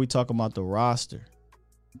position or are we talking about the roster?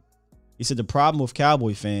 He said the problem with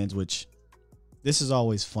Cowboy fans, which this is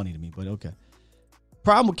always funny to me, but okay.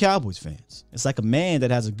 Problem with Cowboys fans. It's like a man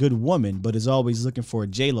that has a good woman, but is always looking for a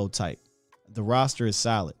J-Lo type. The roster is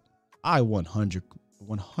solid. I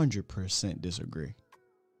 100% disagree.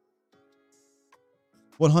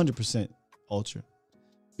 100% Ultra.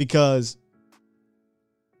 Because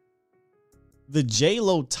the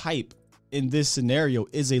J-Lo type in this scenario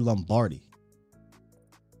is a Lombardi.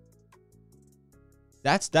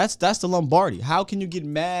 That's the Lombardi. How can you get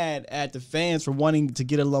mad at the fans for wanting to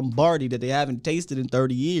get a Lombardi that they haven't tasted in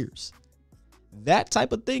 30 years? That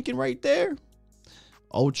type of thinking right there.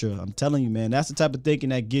 Ultra, I'm telling you, man, that's the type of thinking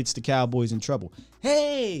that gets the Cowboys in trouble.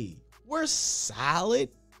 Hey, we're solid.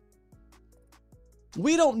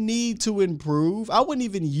 We don't need to improve. I wouldn't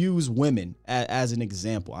even use women as an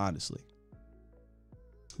example, honestly.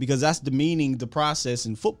 Because that's demeaning the process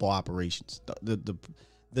in football operations.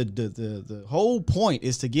 The whole point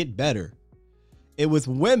is to get better. And with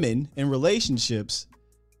women in relationships,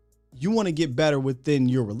 you want to get better within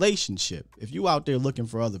your relationship. If you out there looking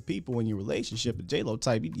for other people in your relationship, a J-Lo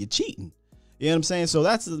type, you're cheating. You know what I'm saying? So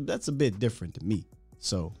that's a bit different to me.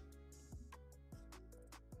 So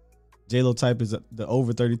J-Lo type is the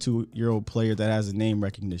over 32-year-old player that has a name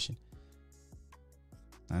recognition.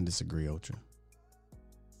 I disagree, Ultra.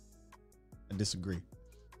 I disagree.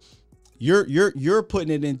 You're putting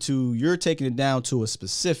it into, you're taking it down to a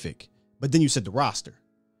specific, but then you said the roster.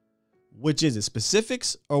 Which is it,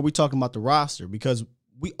 specifics, or are we talking about the roster? Because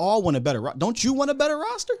we all want a better roster. Don't you want a better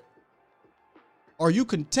roster? Or are you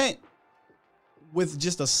content with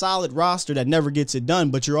just a solid roster that never gets it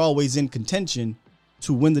done, but you're always in contention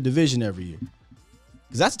to win the division every year?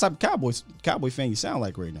 Because that's the type of Cowboy fan you sound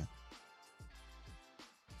like right now.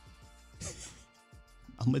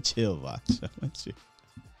 I'm a chill, watch.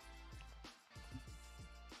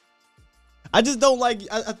 I just don't like.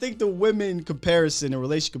 I think the women comparison and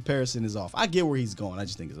relation comparison is off. I get where he's going. I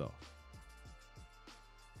just think it's off.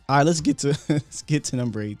 All right, let's get to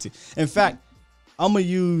number 18. In fact, I'm gonna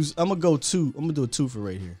do a twofer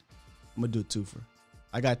right here. I'm gonna do a twofer.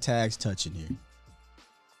 I got tags touching here.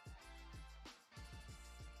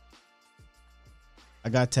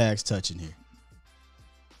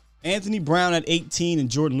 Anthony Brown at 18 and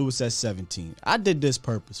Jordan Lewis at 17. I did this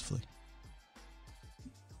purposefully.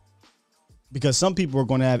 Because some people are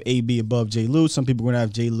going to have AB above J. Lou. Some people are going to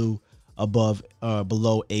have J. Lou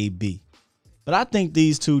below AB. But I think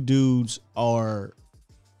these two dudes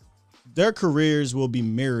their careers will be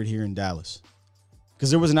mirrored here in Dallas.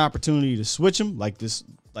 Because there was an opportunity to switch them like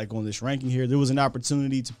on this ranking here. There was an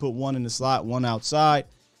opportunity to put one in the slot, one outside.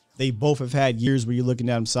 They both have had years where you're looking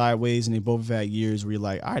at them sideways, and they both have had years where you're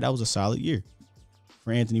like, all right, that was a solid year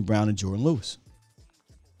for Anthony Brown and Jordan Lewis.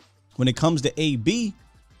 When it comes to AB,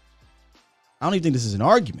 I don't even think this is an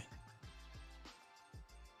argument.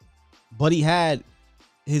 But he had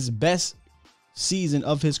his best season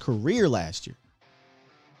of his career last year.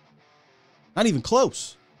 Not even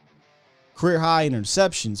close. Career high in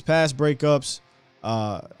interceptions, pass breakups,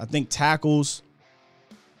 I think tackles.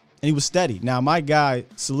 And he was steady. Now, my guy,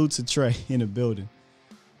 salute to Trey in the building.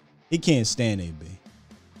 He can't stand AB.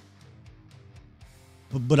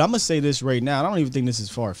 But I'm going to say this right now. I don't even think this is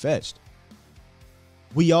far-fetched.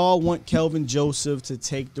 We all want Kelvin Joseph to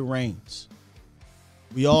take the reins.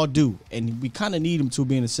 We all do. And we kind of need him to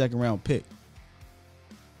being a second-round pick.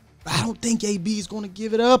 But I don't think AB is going to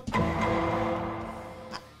give it up.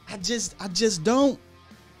 I just don't.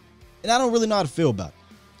 And I don't really know how to feel about it.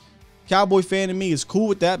 Cowboy fan in me is cool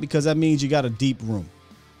with that because that means you got a deep room.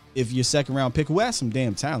 If your second-round pick, who has some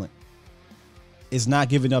damn talent, is not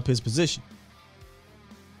giving up his position.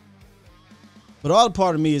 But all the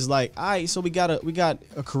part of me is like, all right, so we got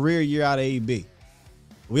a career year out of AB.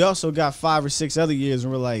 We also got 5 or 6 other years,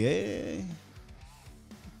 and we're like, hey,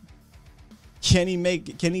 can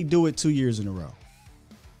he do it 2 years in a row?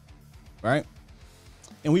 Right?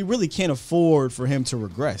 And we really can't afford for him to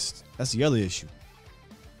regress. That's the other issue.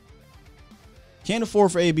 Can't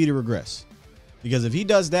afford for AB to regress. Because if he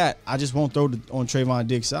does that, I just won't throw on Trayvon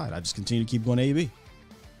Diggs' side. I just continue to keep going to AB.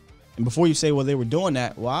 And before you say, well, they were doing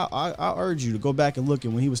that, well, I urge you to go back and look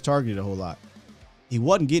at when he was targeted a whole lot. He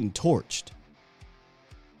wasn't getting torched.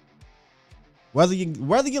 Whether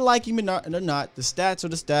you like him or not, the stats are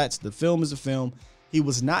the stats. The film is the film. He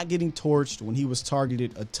was not getting torched when he was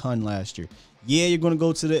targeted a ton last year. Yeah, you're going to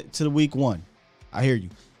go to the week 1. I hear you.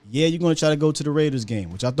 Yeah, you're going to try to go to the Raiders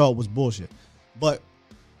game, which I thought was bullshit. But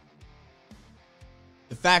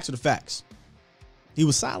the facts are the facts. He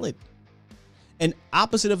was solid. And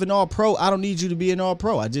opposite of an all-pro, I don't need you to be an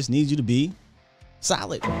all-pro. I just need you to be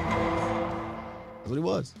solid. That's what he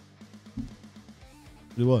was.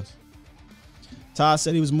 What he was. Todd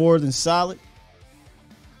said he was more than solid.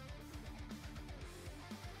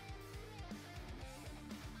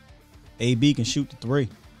 AB can shoot the 3.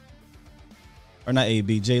 Or not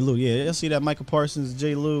AB, J. Lou. Yeah, you'll see that Michael Parsons,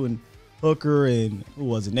 J. Lou, and Hooker, and who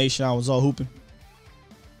was it? Nation was all hooping.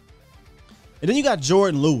 And then you got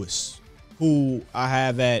Jordan Lewis, who I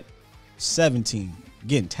have at 17.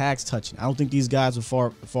 Again, tags touching. I don't think these guys are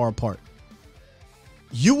far apart.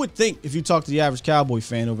 You would think if you talk to the average Cowboy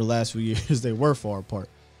fan over the last few years, they were far apart.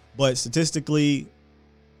 But statistically,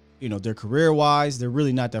 you know, their career-wise, they're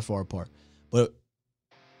really not that far apart. But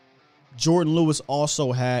Jordan Lewis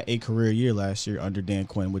also had a career year last year under Dan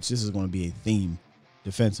Quinn, which this is going to be a theme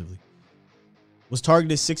defensively. Was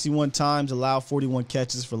targeted 61 times, allowed 41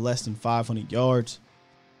 catches for less than 500 yards.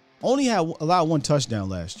 Only allowed 1 touchdown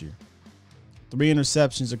last year. 3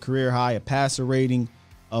 interceptions, a career high, a passer rating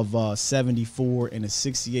of 74, and a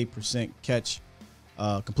 68% catch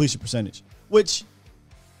completion percentage. Which,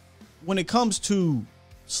 when it comes to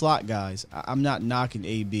slot guys, I'm not knocking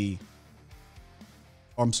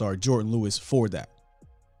Jordan Lewis for that.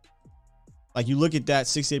 Like, you look at that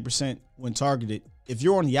 68% when targeted. If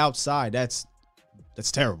you're on the outside, that's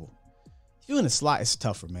terrible. If you're in the slot, it's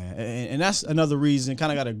tougher, man. And that's another reason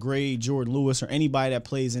kind of got to grade Jordan Lewis or anybody that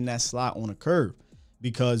plays in that slot on a curve,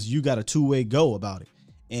 because you got a two-way go about it.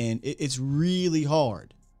 And it's really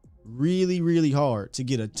hard, really hard to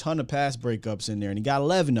get a ton of pass breakups in there. And he got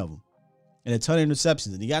 11 of them and a ton of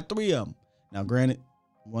interceptions, and he got 3 of them. Now, granted,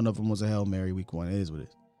 one of them was a Hail Mary week 1. It is what it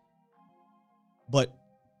is. But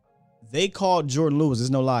they called Jordan Lewis, there's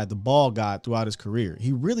no lie, the ball god throughout his career.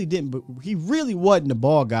 He really didn't, but he really wasn't the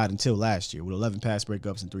ball god until last year with 11 pass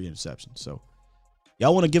breakups and 3 interceptions. So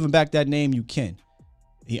y'all want to give him back that name, you can.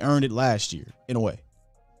 He earned it last year in a way.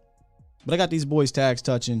 But I got these boys tags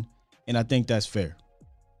touching, and I think that's fair.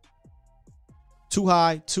 Too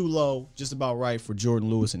high, too low, just about right for Jordan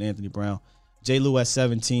Lewis and Anthony Brown. J. Lou at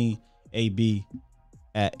 17, AB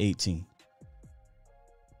at 18.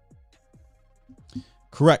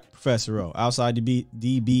 Correct, Professor O. Outside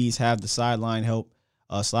DBs have the sideline help.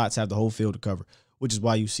 Slots have the whole field to cover, which is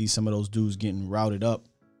why you see some of those dudes getting routed up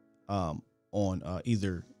on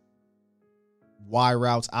either Y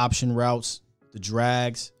routes, option routes, the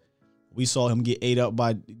drags. We saw him get ate up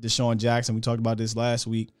by Deshaun Jackson. We talked about this last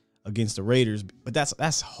week against the Raiders. But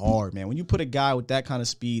that's hard, man. When you put a guy with that kind of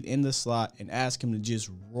speed in the slot and ask him to just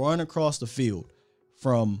run across the field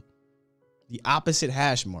from the opposite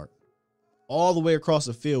hash mark all the way across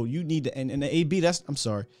the field, you need to, and the AB,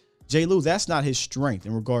 J. Lou, that's not his strength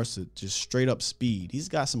in regards to just straight up speed. He's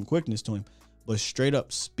got some quickness to him, but straight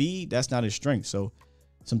up speed, that's not his strength. So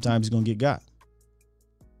sometimes he's going to get got.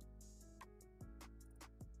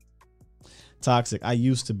 Toxic. I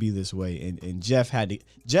used to be this way, and Jeff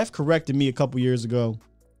corrected me a couple years ago.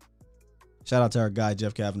 Shout out to our guy,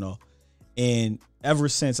 Jeff Kavanaugh. And ever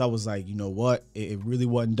since, I was like, you know what? It really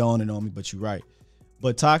wasn't dawning on me, but you're right.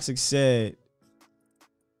 But Toxic said,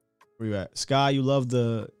 where you at? Sky, you love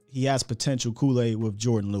he has potential Kool-Aid with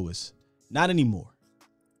Jordan Lewis. Not anymore.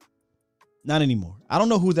 Not anymore. I don't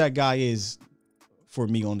know who that guy is for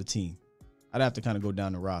me on the team. I'd have to kind of go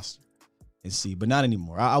down the roster and see, but not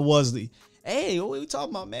anymore. I was the, hey, what we talking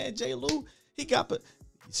about, man? J. Lou, he got, but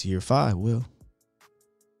it's year 5, Will.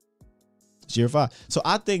 It's year 5. So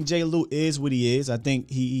I think J. Lou is what he is. I think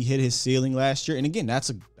he hit his ceiling last year. And again,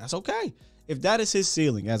 that's okay. If that is his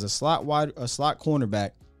ceiling as a slot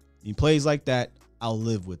cornerback, he plays like that, I'll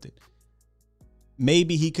live with it.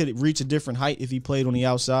 Maybe he could reach a different height if he played on the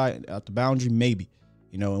outside, out the boundary, maybe.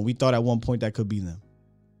 You know, and we thought at one point that could be them.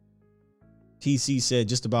 TC said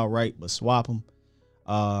just about right, but swap him.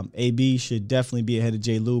 AB should definitely be ahead of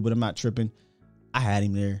J. Lou, but I'm not tripping. I had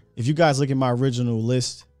him there. If you guys look at my original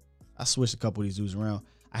list, I switched a couple of these dudes around.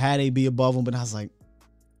 I had AB above him, but I was like,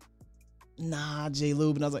 nah, J.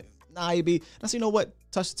 Lou. And I was like, nah, AB. And I said, you know what?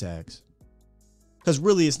 Touch the tags. Because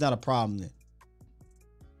really, it's not a problem then.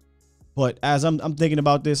 But as I'm thinking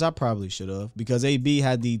about this, I probably should have, because AB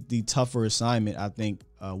had the tougher assignment, I think,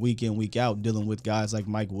 week in, week out, dealing with guys like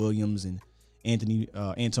Mike Williams and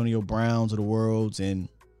Antonio Browns of the worlds, and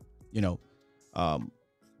you know,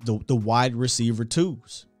 the wide receiver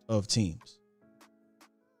twos of teams.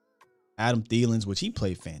 Adam Thielen's, which he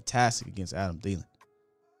played fantastic against Adam Thielen.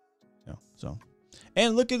 You know, so,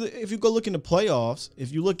 and look at if you go look in the playoffs,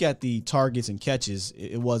 if you look at the targets and catches,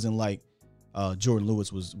 it wasn't like Jordan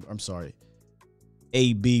Lewis was. I'm sorry,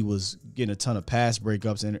 AB was getting a ton of pass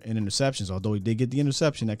breakups and interceptions. Although he did get the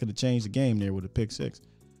interception that could have changed the game there with a pick 6.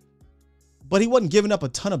 But he wasn't giving up a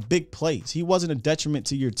ton of big plays. He wasn't a detriment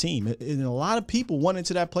to your team. And a lot of people went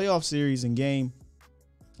into that playoff series and game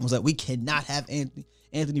was like, we cannot have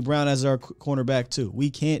Anthony Brown as our cornerback too. We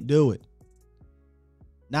can't do it.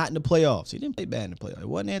 Not in the playoffs. He didn't play bad in the playoffs. It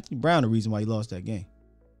wasn't Anthony Brown the reason why he lost that game.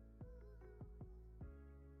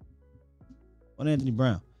 What Anthony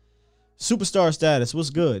Brown? Superstar status. What's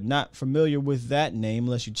good? Not familiar with that name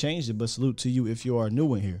unless you changed it, but salute to you if you are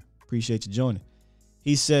new in here. Appreciate you joining.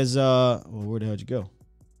 He says, well, where the hell did you go?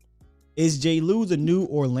 Is J. Lou the new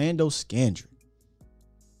Orlando Scandrick?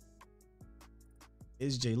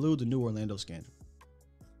 Is J. Lou the new Orlando Scandrick?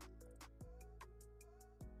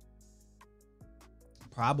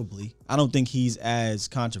 Probably. I don't think he's as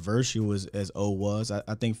controversial as O was.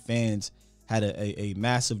 I think fans had a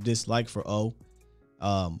massive dislike for O.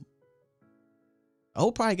 O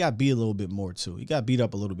probably got beat a little bit more too. He got beat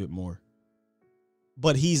up a little bit more.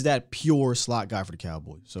 But he's that pure slot guy for the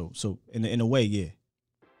Cowboys. So in a way, yeah.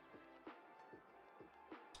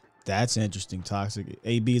 That's interesting, Toxic.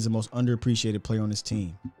 AB is the most underappreciated player on this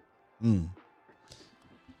team.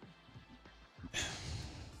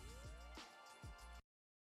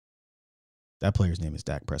 That player's name is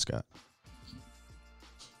Dak Prescott.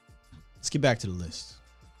 Let's get back to the list.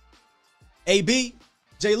 AB,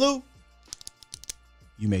 J. Lou,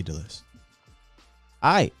 you made the list.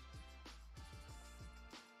 All right.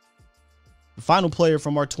 The final player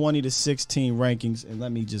from our 20 to 16 rankings, and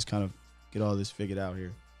let me just kind of get all this figured out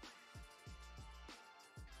here.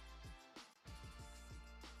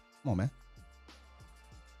 Come on, man.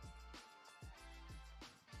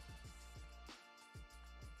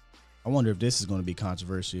 I wonder if this is going to be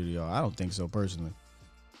controversial to y'all. I don't think so, personally.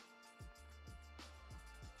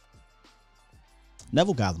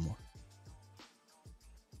 Neville Gallimore.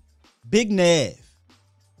 Big Nev.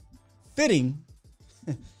 Fitting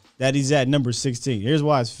that he's at number 16. Here's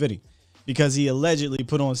why it's fitting. Because he allegedly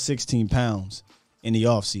put on 16 pounds in the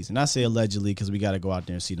offseason. I say allegedly because we got to go out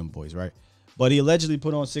there and see them boys, right? But he allegedly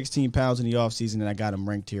put on 16 pounds in the offseason, and I got him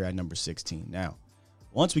ranked here at number 16. Now,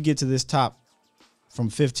 once we get to this top from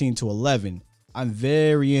 15 to 11, I'm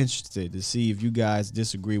very interested to see if you guys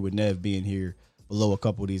disagree with Nev being here below a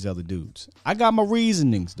couple of these other dudes. I got my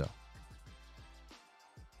reasonings, though.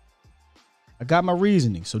 I got my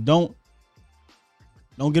reasoning, so don't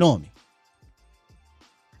get on me.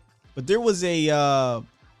 But there was a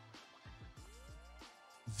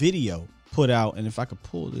video put out, and if I could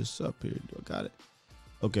pull this up here, I got it.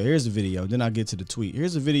 Okay, here's the video. Then I'll get to the tweet.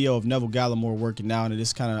 Here's a video of Neville Gallimore working out, and it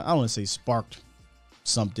just kind of, I don't want to say sparked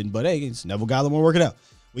something, but hey, it's Neville Gallimore working out.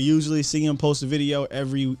 We usually see him post a video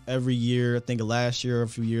every year. I think last year or a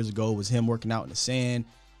few years ago was him working out in the sand,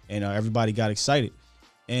 and everybody got excited.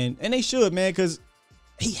 And they should, man, because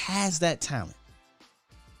he has that talent.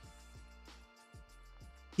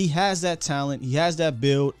 He has that talent. He has that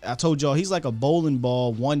build. I told y'all, he's like a bowling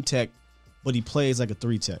ball, 1 tech, but he plays like a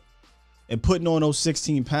 3 tech. And putting on those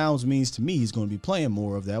 16 pounds means to me he's going to be playing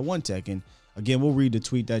more of that 1 tech. And again, we'll read the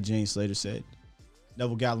tweet that James Slater said.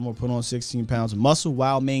 Neville Gallimore put on 16 pounds of muscle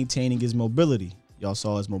while maintaining his mobility. Y'all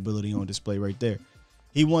saw his mobility on display right there.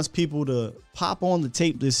 He wants people to pop on the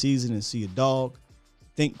tape this season and see a dog.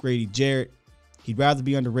 Think Grady Jarrett. He'd rather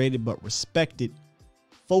be underrated but respected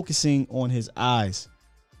focusing on his eyes,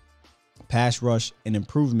 pass rush, and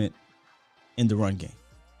improvement in the run game.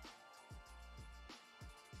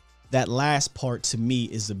 That last part to me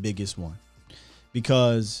is the biggest one,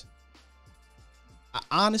 because I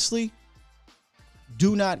honestly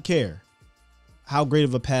do not care how great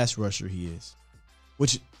of a pass rusher he is,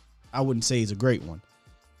 which I wouldn't say is a great one.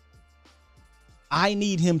 I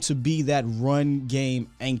need him to be that run game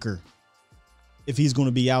anchor if he's going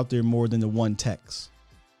to be out there more than the one text.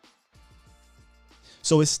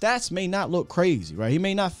 So his stats may not look crazy, right? He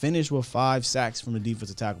may not finish with 5 sacks from the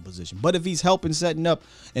defensive tackle position. But if he's helping setting up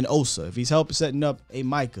an Osa, if he's helping setting up a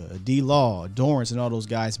Micah, a D-Law, a Dorrance, and all those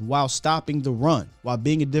guys while stopping the run, while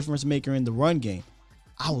being a difference maker in the run game,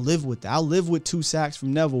 I'll live with that. I'll live with 2 sacks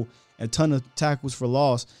from Neville and a ton of tackles for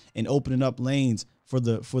loss and opening up lanes for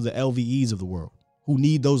the LVEs of the world who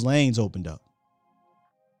need those lanes opened up.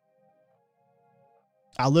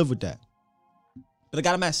 I'll live with that. But I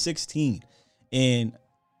got him at 16. And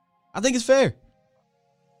I think it's fair.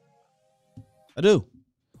 I do.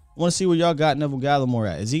 I want to see where y'all got Neville Gallimore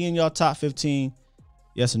at. Is he in y'all top 15?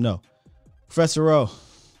 Yes or no? Professor O.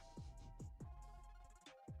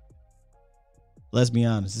 Let's be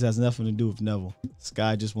honest. This has nothing to do with Neville.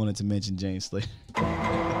 Sky just wanted to mention James Slater.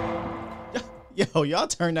 Yo, y'all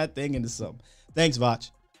turn that thing into something. Thanks, Vach.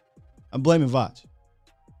 I'm blaming Vach.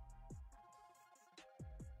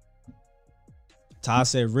 Todd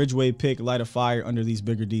said Ridgeway pick light a fire under these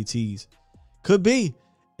bigger DTs. Could be.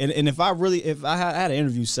 And if I had an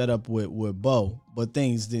interview set up with Bo, but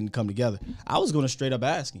things didn't come together, I was going to straight up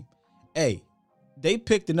ask him, hey, they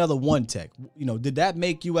picked another one tech. You know, did that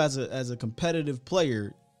make you as a competitive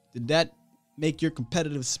player, did that make your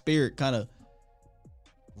competitive spirit kind of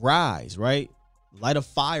rise, right? Light a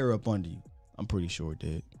fire up under you? I'm pretty sure it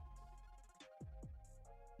did.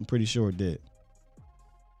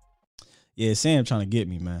 Yeah, Sam trying to get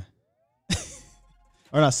me, man.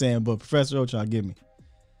 Or not Sam, but Professor O trying to get me.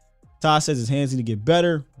 Todd says his hands need to get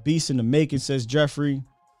better. Beast in the making, says Jeffrey.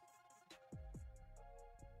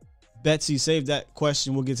 Betsy, save that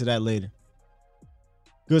question. We'll get to that later.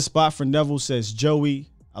 Good spot for Neville, says Joey.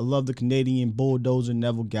 I love the Canadian bulldozer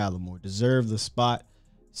Neville Gallimore. Deserve the spot,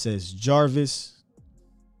 says Jarvis.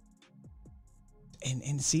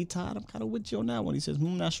 And see, Todd, I'm kind of with you on that one. He says,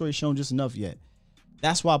 I'm not sure he's shown just enough yet.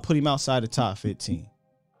 That's why I put him outside the top 15.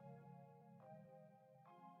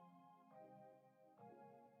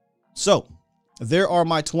 So, there are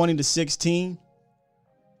my 20 to 16.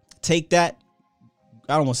 Take that.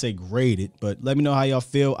 I don't want to say grade it, but let me know how y'all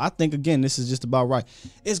feel. I think, again, this is just about right.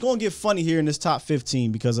 It's going to get funny here in this top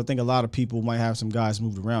 15 because I think a lot of people might have some guys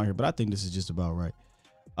moved around here, but I think this is just about right.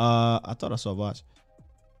 I thought I saw Voch.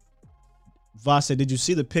 Voch said, did you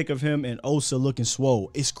see the pic of him and Osa looking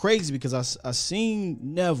swole? It's crazy because I seen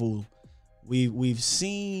Neville. We've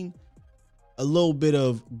seen a little bit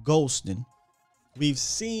of ghosting. We've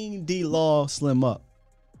seen D-Law slim up.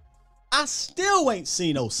 I still ain't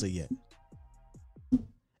seen Osa yet.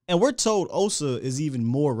 And we're told Osa is even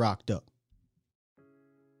more rocked up.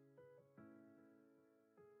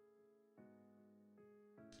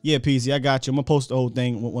 Yeah, PZ, I got you. I'm gonna post the whole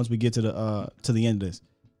thing once we get to the end of this.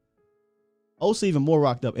 Osa even more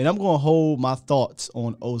rocked up, and I'm gonna hold my thoughts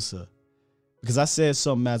on Osa because I said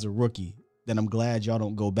something as a rookie that I'm glad y'all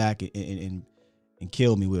don't go back and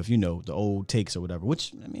kill me with, you know, the old takes or whatever.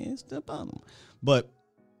 Which I mean, it's the problem. But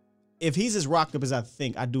if he's as rocked up as I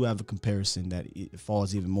think, I do have a comparison that it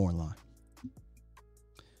falls even more in line.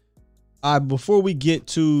 All right, before we get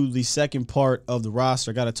to the second part of the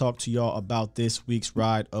roster, I got to talk to y'all about this week's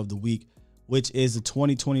ride of the week, which is the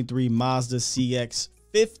 2023 Mazda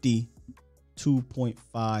CX-50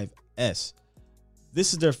 2.5S.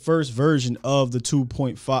 This is their first version of the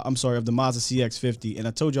 2.5. I'm sorry, of the Mazda CX-50. And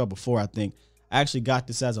I told y'all before, I think I actually got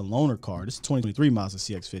this as a loaner car. This is 2023 Mazda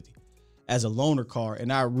CX-50 as a loaner car.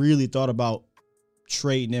 And I really thought about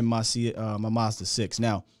trading in my Mazda 6.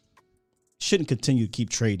 Now, shouldn't continue to keep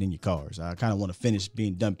trading in your cars. I kind of want to finish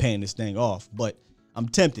being done paying this thing off, but I'm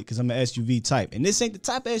tempted because I'm an SUV type. And this ain't the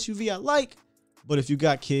type of SUV I like. But if you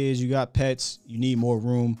got kids, you got pets, you need more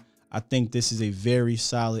room, I think this is a very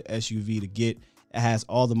solid SUV to get. It has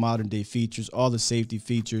all the modern day features, all the safety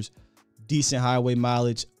features, decent highway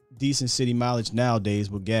mileage, decent city mileage nowadays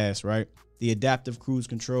with gas, right? The adaptive cruise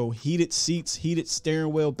control, heated seats, heated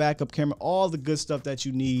steering wheel, backup camera, all the good stuff that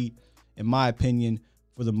you need, in my opinion,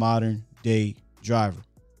 for the modern day driver.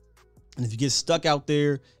 And if you get stuck out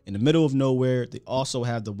there in the middle of nowhere, they also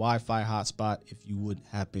have the Wi-Fi hotspot if you would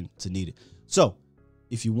happen to need it. So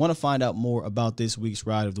if you want to find out more about this week's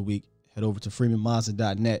ride of the week, head over to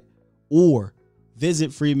freemanmazda.net or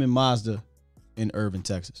visit Freeman Mazda in Irving,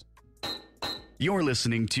 Texas. You're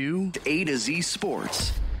listening to A to Z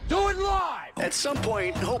Sports. Do it live! At some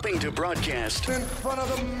point, hoping to broadcast In front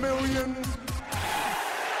of the millions.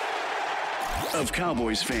 of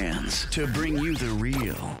Cowboys fans to bring you the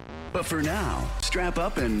real. But for now, strap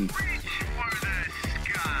up and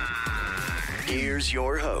here's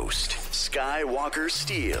your host, Skywalker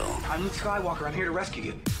Steele. I'm Luke Skywalker. I'm here to rescue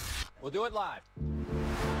you. We'll do it live.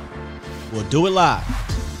 We'll do it live.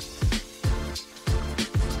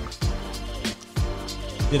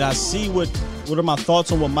 Did I see what are my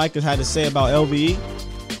thoughts on what Micah had to say about LVE?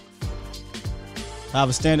 Have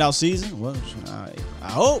a standout season? Well, I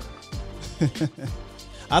hope.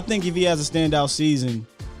 I think if he has a standout season,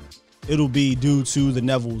 it'll be due to the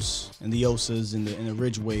Nevilles and the Osas and the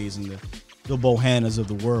Ridgeways and the Bohannas of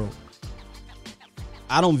the world.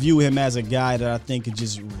 I don't view him as a guy that I think could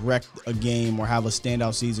just wreck a game or have a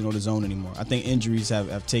standout season on his own anymore. I think injuries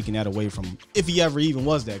have taken that away from him, if he ever even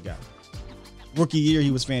was that guy. Rookie year,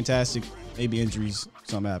 he was fantastic. Maybe injuries,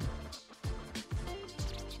 something happened.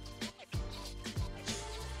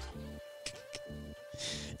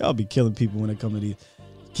 Y'all be killing people when it come to these.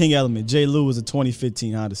 King Element, J. Lou was a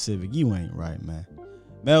 2015 Honda Civic. You ain't right, man.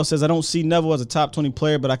 Mel says, I don't see Neville as a top 20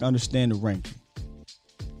 player, but I can understand the ranking.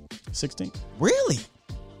 16? Really?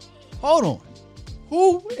 Hold on.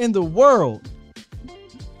 Who in the world?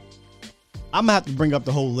 I'm going to have to bring up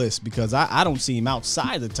the whole list because I don't see him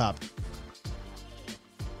outside the top.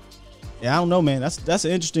 Yeah, I don't know, man. That's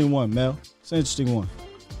an interesting one, Mel. It's an interesting one.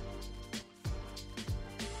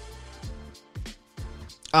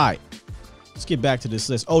 All right. Let's get back to this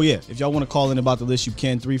list. Oh, yeah. If y'all want to call in about the list, you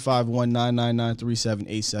can.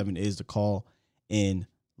 351-999-3787 is the call in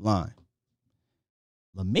line.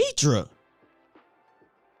 Lamitra.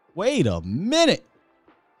 Wait a minute.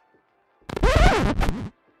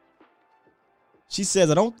 She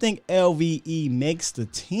says, I don't think LVE makes the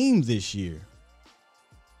team this year.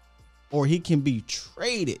 Or he can be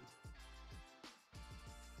traded.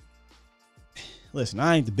 Listen,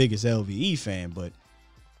 I ain't the biggest LVE fan, but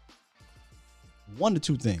one to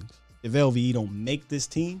two things. If LVE don't make this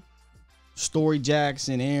team, Story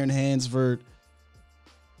Jackson, Aaron Hansford,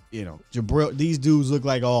 Jabril, these dudes look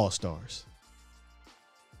like all-stars.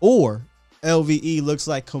 Or LVE looks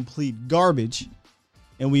like complete garbage,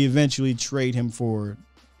 and we eventually trade him for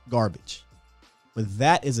garbage. But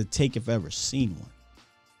that is a take if ever seen one.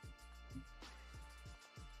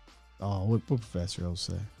 Oh, what Professor O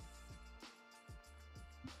say?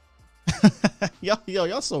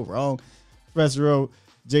 y'all so wrong. Professor O,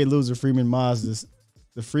 Jay Loser, Freeman Mazda,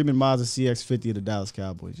 the Freeman Mazda CX-50 of the Dallas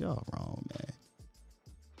Cowboys. Y'all wrong, man.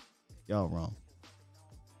 Y'all wrong.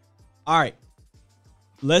 All right.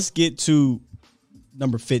 Let's get to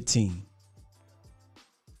number 15.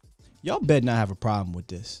 Y'all better not have a problem with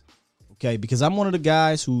this. Okay, because I'm one of the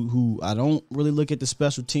guys who I don't really look at the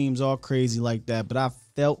special teams all crazy like that, but I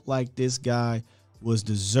felt like this guy was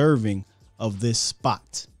deserving of this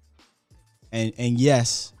spot. And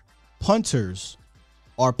yes, punters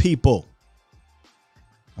are people.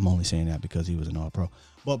 I'm only saying that because he was an All-Pro.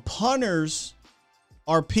 But punters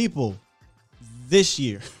are people this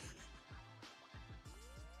year.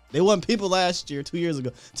 They weren't people last year, 2 years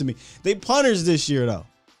ago to me. They punters this year, though.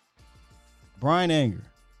 Brian Anger.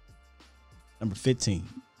 Number 15.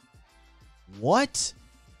 What?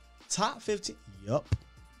 Top 15? Yup.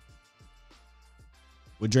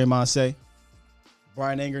 What Draymond say?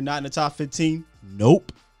 Brian Anger not in the top 15?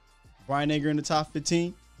 Nope. Brian Anger in the top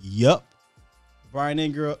 15? Yup. Brian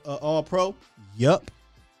Anger All-Pro? Yup.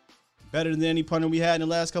 Better than any punter we had in the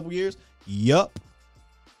last couple years? Yup.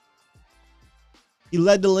 He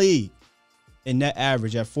led the league in net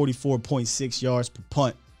average at 44.6 yards per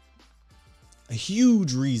punt. A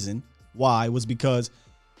huge reason why was because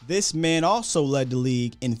this man also led the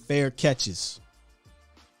league in fair catches.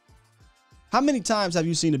 How many times have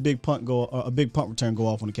you seen a big punt return go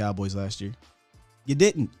off on the Cowboys last year? You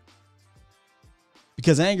didn't.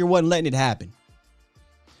 Because Anger wasn't letting it happen.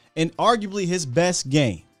 And arguably his best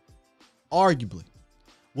game,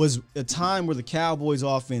 was a time where the Cowboys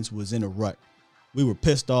offense was in a rut. We were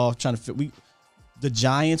pissed off trying to fit. The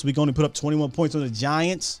Giants, we only put up 21 points on the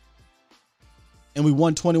Giants. And we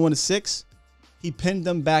won 21-6. He pinned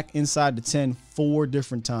them back inside the 10 4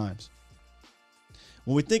 different times.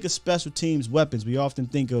 When we think of special teams weapons, we often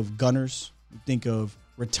think of gunners. We think of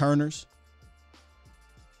returners.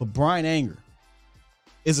 But Brian Anger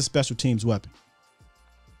is a special teams weapon.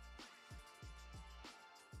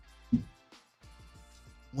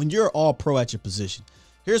 When you're all pro at your position,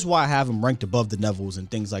 here's why I have him ranked above the Nevilles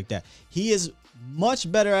and things like that. He is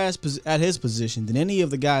much better at his position than any of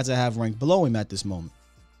the guys I have ranked below him at this moment.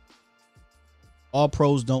 All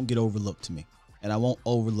pros don't get overlooked to me. and I won't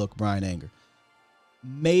overlook Brian Anger.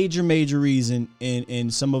 Major reason in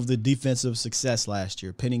some of the defensive success last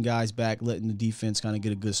year, pinning guys back, letting the defense kind of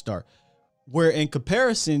get a good start. Where in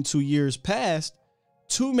comparison to years past,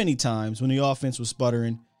 too many times when the offense was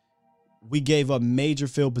sputtering, we gave up major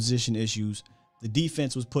field position issues. The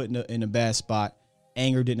defense was put in a bad spot.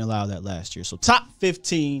 Anger didn't allow that last year. So top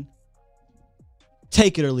 15,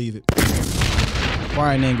 take it or leave it.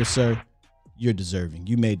 Brian Anger, sir, you're deserving.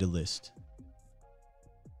 You made the list.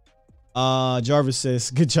 Jarvis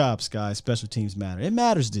says, good job, Sky. Special teams matter. It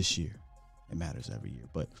matters this year. It matters every year.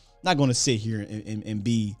 But I'm not going to sit here and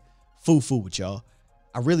be foo-foo with y'all.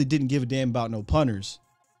 I really didn't give a damn about no punters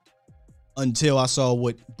until I saw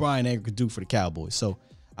what Brian Anger could do for the Cowboys. So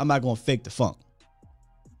I'm not going to fake the funk.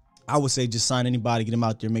 I would say just sign anybody, get him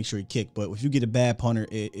out there, make sure he kick. But if you get a bad punter,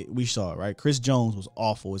 we saw it, right? Chris Jones was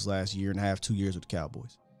awful his last year and a half, 2 years with the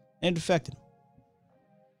Cowboys. And defected him.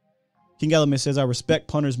 King Element says, I respect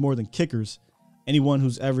punters more than kickers. Anyone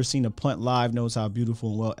who's ever seen a punt live knows how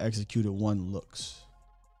beautiful and well executed one looks.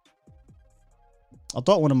 I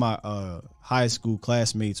thought one of my high school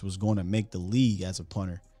classmates was going to make the league as a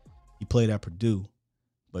punter. He played at Purdue,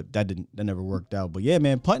 but that never worked out. But yeah,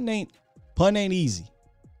 man, punting ain't easy.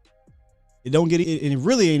 It don't get it, and it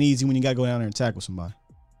really ain't easy when you gotta go down there and tackle somebody.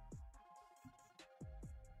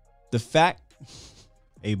 The fact,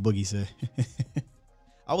 hey Boogie said,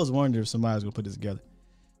 I was wondering if somebody was gonna put this together.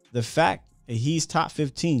 The fact that he's top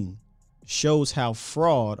 15 shows how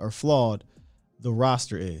flawed the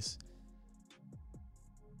roster is.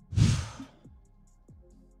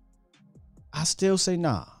 I still say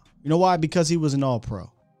nah. You know why? Because he was an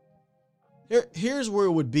all-pro. Here's where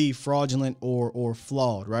it would be fraudulent or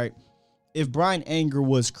flawed, right? If Brian Anger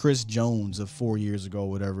was Chris Jones of 4 years ago,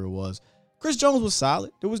 whatever it was, Chris Jones was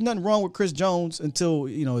solid. There was nothing wrong with Chris Jones until,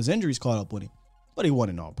 his injuries caught up with him. But he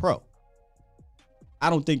wasn't an all-pro. I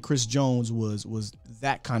don't think Chris Jones was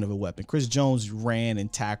that kind of a weapon. Chris Jones ran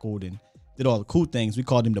and tackled and did all the cool things. We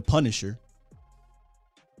called him the Punisher.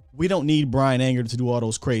 We don't need Brian Anger to do all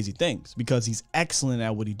those crazy things because he's excellent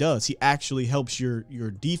at what he does. He actually helps your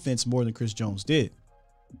defense more than Chris Jones did.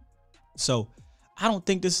 So I don't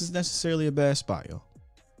think this is necessarily a bad spot, yo.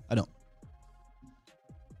 I don't.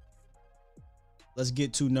 Let's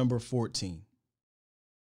get to number 14.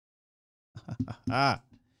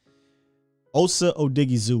 Osa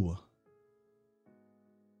Odigizua.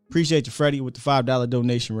 Appreciate you, Freddie, with the $5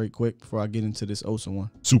 donation right quick before I get into this Osa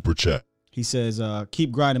one. Super chat. He says,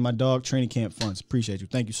 keep grinding my dog training camp funds. Appreciate you.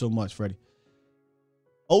 Thank you so much, Freddie.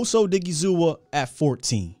 Osa Odigizua at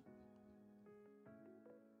 14.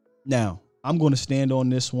 Now, I'm going to stand on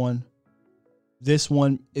this one. This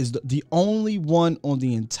one is the only one on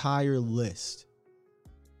the entire list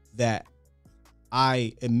that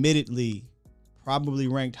I admittedly probably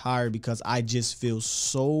ranked higher because I just feel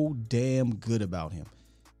so damn good about him.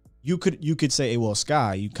 You could say, hey, well,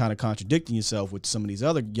 Sky, you kind of contradicting yourself with some of these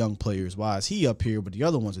other young players. Why is he up here, but the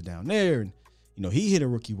other ones are down there? And, he hit a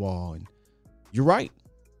rookie wall. And you're right.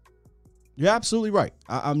 You're absolutely right.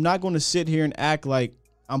 I'm not going to sit here and act like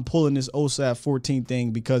I'm pulling this Osa at 14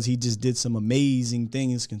 thing because he just did some amazing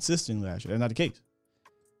things consistently last year. That's not the case.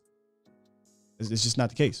 It's just not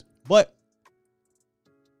the case. But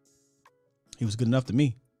he was good enough to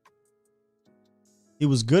me. He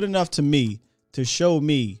was good enough to me to show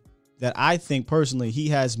me that I think personally he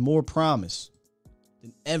has more promise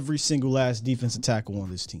than every single last defensive tackle on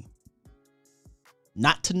this team.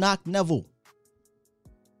 Not to knock Neville.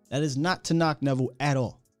 That is not to knock Neville at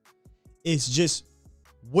all. It's just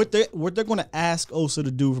what they're going to ask Osa to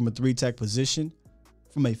do from a 3-tech position,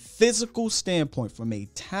 from a physical standpoint, from a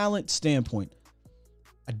talent standpoint.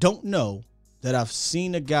 I don't know that I've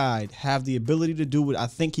seen a guy have the ability to do what I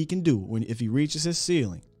think he can do if he reaches his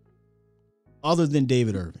ceiling, other than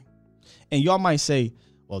David Irving. And y'all might say,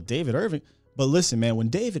 well, David Irving. But listen, man, when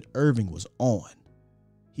David Irving was on,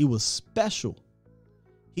 he was special.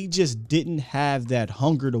 He just didn't have that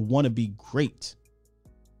hunger to want to be great.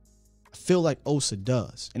 I feel like Osa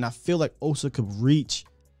does. And I feel like Osa could reach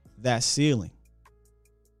that ceiling.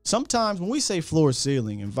 Sometimes when we say floor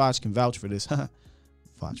ceiling, and Vach can vouch for this. Vach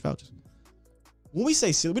vouches. When we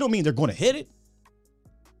say ceiling, we don't mean they're going to hit it.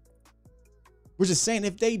 We're just saying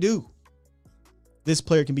if they do, this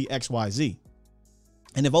player can be X, Y, Z.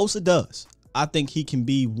 And if Osa does, I think he can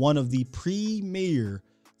be one of the premier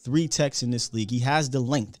 3-techs in this league. He has the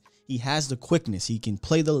length. He has the quickness. He can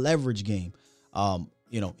play the leverage game.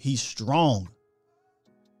 He's strong.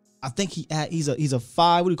 I think he's a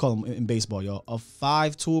 5. What do you call him in baseball, y'all? A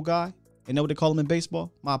 5 tool guy. Isn't that what they call him in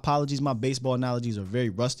baseball? My apologies. My baseball analogies are very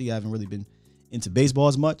rusty. I haven't really been into baseball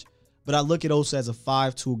as much. But I look at Osa as a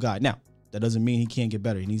 5 tool guy. Now, That doesn't mean he can't get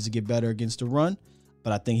better. He needs to get better against the run,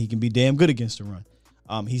 but I think he can be damn good against the run.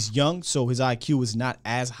 He's young, so his IQ is not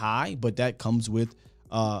as high, but that comes with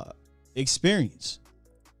experience.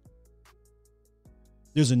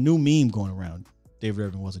 There's a new meme going around. David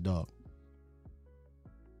Irving was a dog.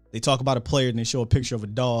 They talk about a player and they show a picture of a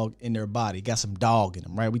dog in their body. Got some dog in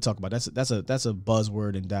them, right? We talk about that's a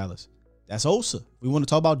buzzword in Dallas. That's Osa. We want to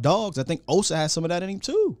talk about dogs. I think Osa has some of that in him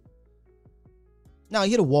too. Now,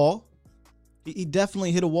 he hit a wall. He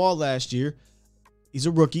definitely hit a wall last year. He's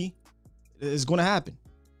a rookie. It's going to happen.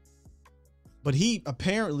 But he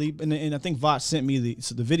apparently, and I think Vought sent me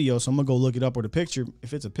the video, so I'm going to go look it up, or the picture.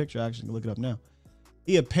 If it's a picture, I actually can look it up now.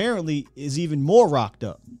 He apparently is even more rocked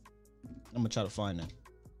up. I'm going to try to find that.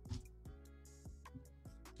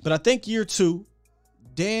 But I think year 2,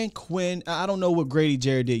 Dan Quinn, I don't know what Grady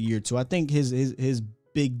Jarrett did year 2. I think his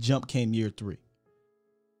big jump came year 3.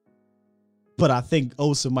 But I think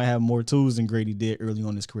Osa might have more tools than Grady did early on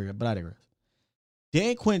in his career. But I digress.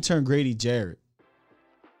 Dan Quinn turned Grady Jarrett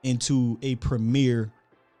into a premier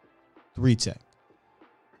 3-tech.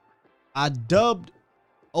 I dubbed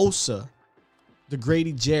Osa the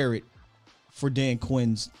Grady Jarrett for Dan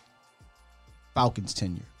Quinn's Falcons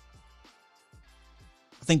tenure.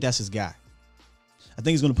 I think that's his guy. I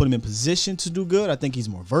think he's going to put him in position to do good. I think he's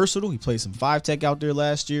more versatile. He played some 5-tech out there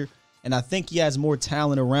last year. And I think he has more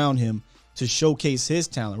talent around him to showcase his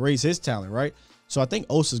talent, raise his talent, right? So I think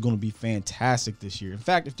Osa is going to be fantastic this year. In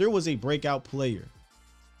fact, if there was a breakout player,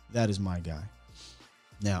 that is my guy.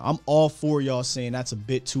 Now, I'm all for y'all saying that's a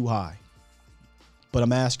bit too high. But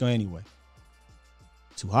I'm asking anyway.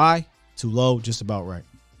 Too high, too low, just about right.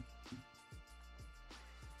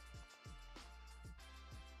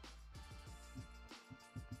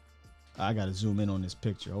 I got to zoom in on this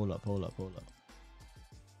picture. Hold up.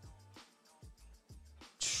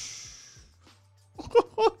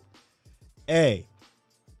 Hey,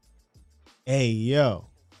 yo.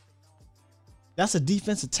 That's a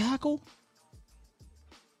defensive tackle?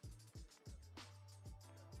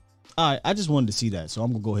 All right, I just wanted to see that, so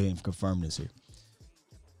I'm going to go ahead and confirm this here.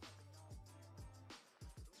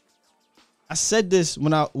 I said this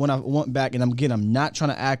when I went back, and I'm not trying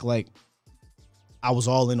to act like I was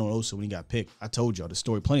all in on Osa when he got picked. I told y'all the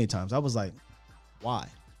story plenty of times. I was like, why?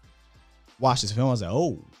 Watch this film. I was like,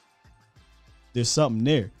 oh, there's something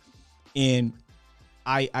there. And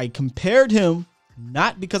I compared him,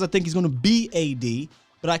 not because I think he's going to be AD,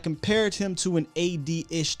 but I compared him to an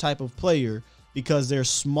AD-ish type of player because they're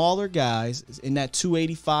smaller guys in that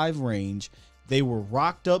 285 range. They were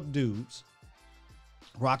rocked up dudes,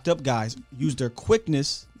 rocked up guys, used their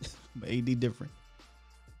quickness, AD different,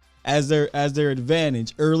 as their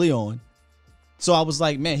advantage early on. So I was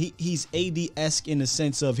like, man, he's AD-esque in the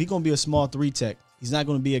sense of he's going to be a small 3-tech. He's not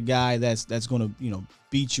going to be a guy that's going to,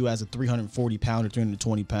 beat you as a 340-pound or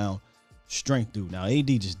 320-pound strength dude. Now, AD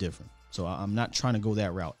just different. So I'm not trying to go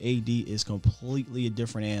that route. AD is completely a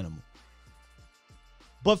different animal.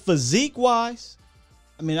 But physique-wise,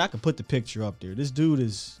 I mean, I could put the picture up there. This dude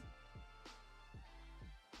is,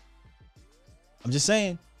 I'm just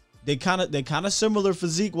saying, they kind of similar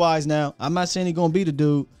physique-wise now. I'm not saying he's going to be the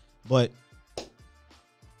dude, but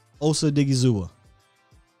Osa Odighizuwa,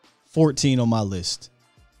 14 on my list.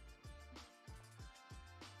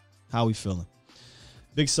 How we feeling?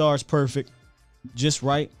 Big Sarge, perfect. Just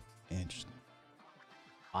right. Interesting.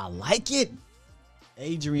 I like it.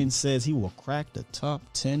 Adrian says he will crack the top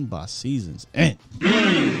 10 by season's end.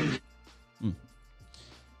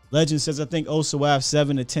 Legend says, I think Osa will have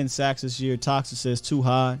 7 to 10 sacks this year. Toxic says too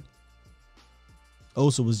high.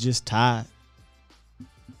 Osa was just tied.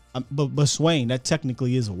 But Swain, that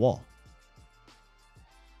technically is a wall.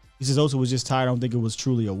 He says Osa was just tired. I don't think it was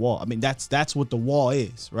truly a wall. I mean, that's what the wall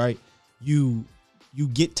is, right? You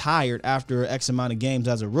get tired after X amount of games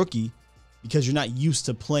as a rookie because you're not used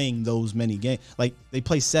to playing those many games. Like, they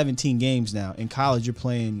play 17 games now. In college, you're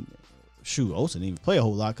playing, Osa didn't even play a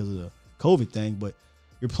whole lot because of the COVID thing, but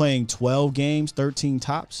you're playing 12 games, 13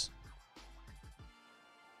 tops.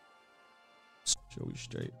 Sure, we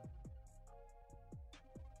straight.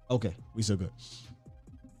 Okay, we so good.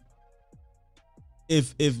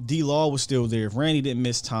 If D-Law was still there, if Randy didn't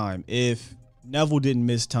miss time, if Neville didn't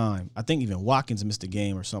miss time, I think even Watkins missed a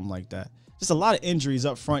game or something like that. Just a lot of injuries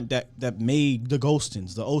up front that made the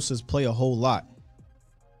Ghostins, the Osas, play a whole lot.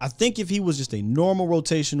 I think if he was just a normal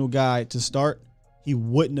rotational guy to start, he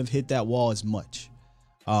wouldn't have hit that wall as much.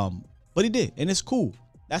 But he did, and it's cool.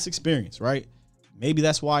 That's experience, right? Maybe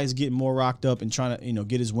that's why he's getting more rocked up and trying to,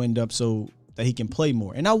 get his wind up so that he can play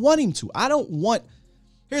more. And I want him to. I don't want.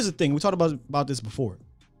 Here's the thing. We talked about this before.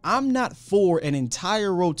 I'm not for an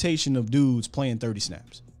entire rotation of dudes playing 30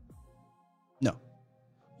 snaps.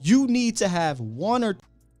 You need to have one or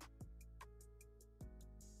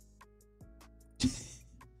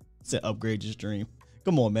to upgrade your stream.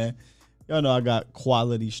 Come on, man. Y'all know I got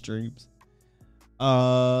quality streams.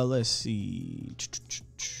 Let's see. So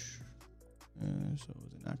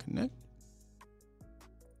is it not connect?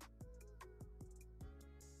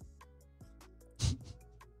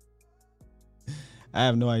 I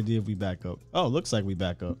have no idea if we back up. Oh, looks like we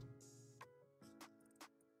back up.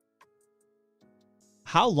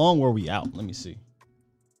 How long were we out? Let me see.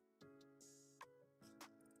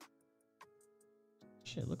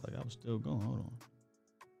 Shit, looked like I was still going. Hold on.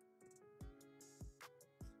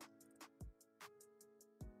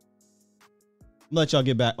 Let y'all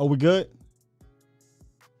get back. Oh, we good?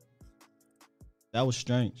 That was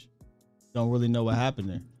strange. Don't really know what happened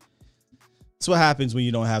there. That's what happens when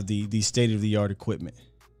you don't have the state-of-the-art equipment.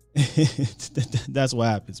 That's what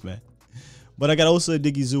happens, man. But I got also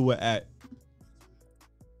Digizua at.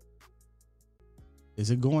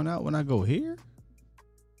 Is it going out when I go here?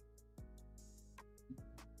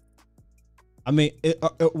 I mean,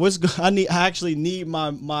 I actually need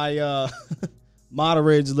my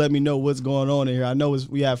moderators to let me know what's going on in here. I know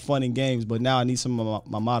we have fun and games, but now I need some of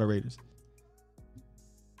my moderators.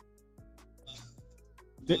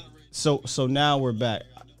 So now we're back.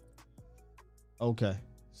 Okay.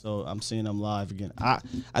 So I'm seeing I'm live again. I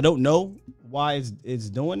don't know why it's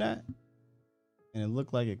doing that. And it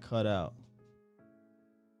looked like it cut out.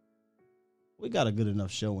 We got a good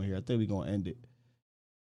enough show in here. I think we're gonna end it.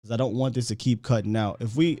 Because I don't want this to keep cutting out.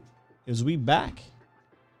 Is we back?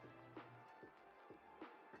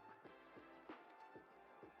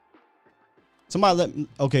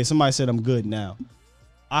 Somebody said I'm good now.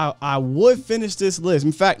 I would finish this list.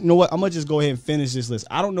 In fact, you know what? I'm gonna just go ahead and finish this list.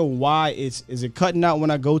 I don't know why is it cutting out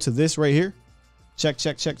when I go to this right here? Check.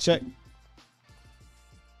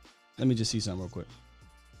 Let me just see something real quick.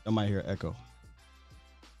 I might hear echo.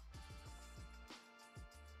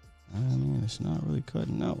 I mean, it's not really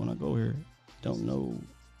cutting out when I go here. Don't know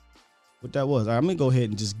what that was. All right, I'm gonna go ahead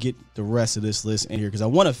and just get the rest of this list in here because I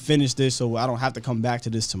want to finish this so I don't have to come back to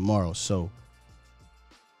this tomorrow. So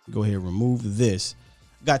go ahead and remove this.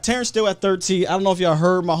 Got Terrence Steele at 13. I don't know if y'all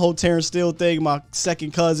heard my whole Terrence Steele thing, my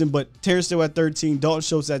second cousin, but Terrence Steele at 13, Dalton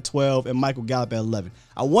Schultz at 12, and Michael Gallup at 11.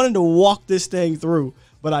 I wanted to walk this thing through,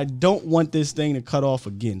 but I don't want this thing to cut off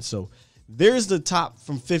again. So there's the top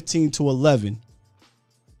from 15 to 11.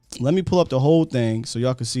 Let me pull up the whole thing so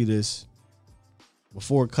y'all can see this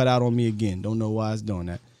before it cut out on me again. Don't know why it's doing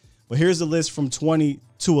that. But here's the list from 20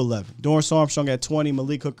 to 11. Dorrance Armstrong at 20,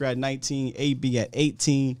 Malik Hooker at 19, AB at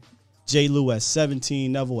 18, J. Lou at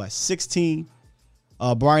 17, Neville at 16,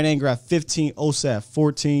 Brian Anger at 15, Osa at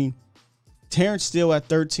 14, Terrence Steele at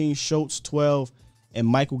 13, Schultz 12, and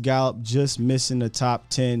Michael Gallup just missing the top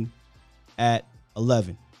 10 at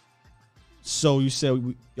 11. So you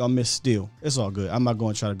said y'all missed Steele. It's all good. I'm not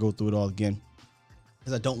going to try to go through it all again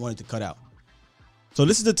because I don't want it to cut out. So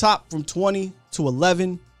this is the top from 20 to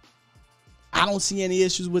 11. I don't see any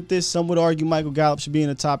issues with this. Some would argue Michael Gallup should be in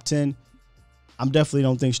the top 10. I definitely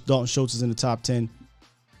don't think Dalton Schultz is in the top 10.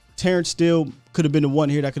 Terrence Steele could have been the one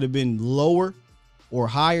here that could have been lower or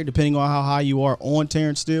higher, depending on how high you are on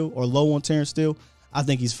Terrence Steele or low on Terrence Steele. I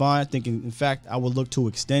think he's fine. I think, in fact, I would look to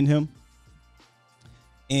extend him.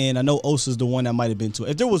 And I know Osa's the one that might have been too.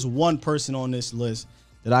 If there was one person on this list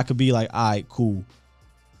that I could be like, all right, cool.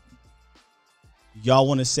 Y'all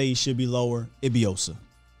want to say he should be lower, it'd be Osa.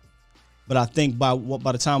 But I think by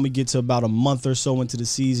the time we get to about a month or so into the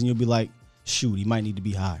season, you'll be like, shoot, he might need to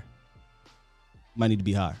be higher. Might need to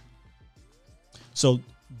be higher. So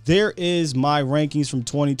there is my rankings from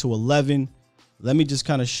 20 to 11. Let me just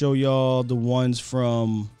kind of show y'all the ones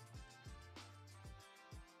from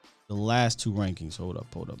the last two rankings. Hold up.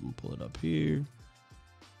 I'm gonna pull it up here.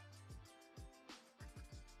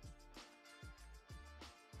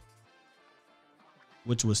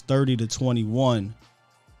 Which was 30 to 21,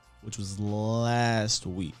 which was last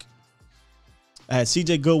week. I had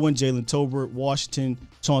CJ Goodwin, Jalen Tolbert, Washington,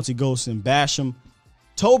 Chauncey Golston, Basham.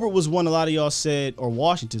 Tolbert was one a lot of y'all said, or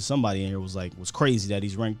Washington, somebody in here was crazy that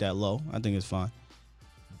he's ranked that low. I think it's fine.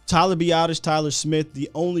 Tyler Biotish, Tyler Smith, the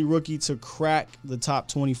only rookie to crack the top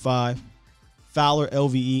 25. Fowler,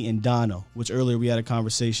 LVE, and Dono, which earlier we had a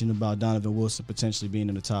conversation about Donovan Wilson potentially being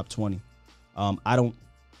in the top 20. I don't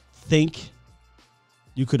think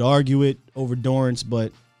you could argue it over Dorrance,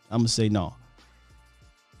 but I'm going to say no.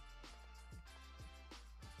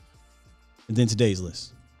 And then today's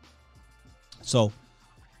list. So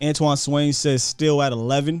Antoine Swain says still at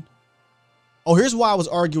 11. Oh, here's why I was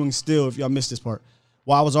arguing still, if y'all missed this part.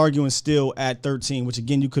 Why I was arguing still at 13, which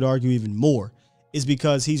again, you could argue even more, is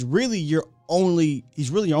because he's really your only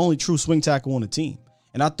true swing tackle on the team.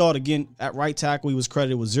 And I thought, again, at right tackle, he was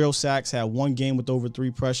credited with 0 sacks, had 1 game with over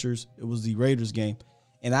 3 pressures. It was the Raiders game.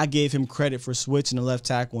 And I gave him credit for switching the left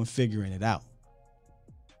tackle and figuring it out.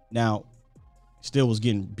 Now, still was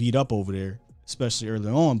getting beat up over there, especially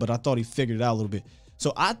early on, but I thought he figured it out a little bit.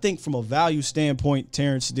 So I think from a value standpoint,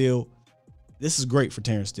 Terrence Steele, this is great for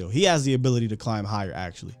Terrence Steele. He has the ability to climb higher,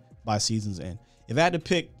 actually, by season's end. If I had to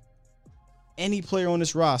pick any player on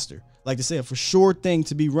this roster, like to say a for sure thing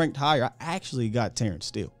to be ranked higher, I actually got Terrence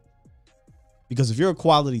Steele. Because if you're a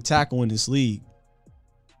quality tackle in this league,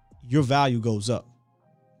 your value goes up.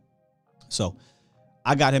 So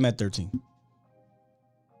I got him at 13.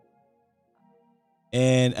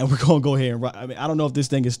 And we're going to go ahead and, I mean, I don't know if this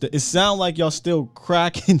thing is, it sounds like y'all still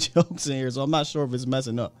cracking jokes in here, so I'm not sure if it's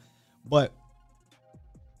messing up. But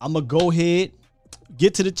I'm going to go ahead,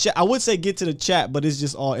 get to the chat. I would say get to the chat, but it's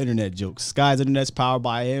just all internet jokes. Sky's internet's powered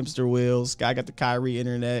by hamster wheels. Sky got the Kyrie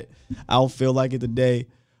internet. I don't feel like it today.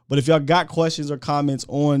 But if y'all got questions or comments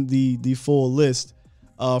on the full list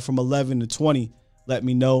from 11 to 20, let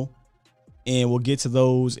me know. And we'll get to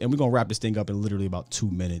those. And we're going to wrap this thing up in literally about 2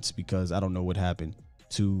 minutes because I don't know what happened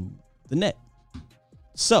to the net.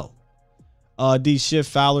 So, D Shift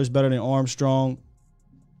Fowler's better than Armstrong.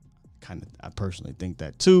 I personally think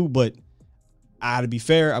that too. But to be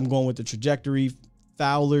fair, I'm going with the trajectory.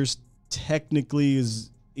 Fowler's technically is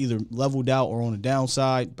either leveled out or on the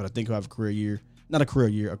downside. But I think he'll have a career year. Not a career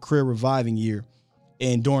year, a career reviving year.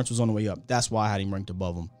 And Dorrance was on the way up. That's why I had him ranked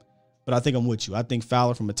above him. But I think I'm with you. I think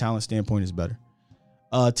Fowler from a talent standpoint is better.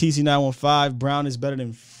 TC915, Brown is better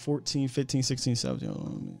than 14, 15, 16,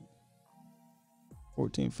 17.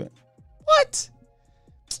 14, 15. What?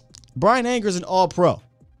 Brian Anger's an all-pro.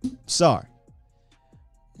 Sorry.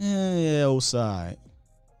 Yeah, old side.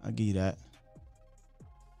 I'll give you that.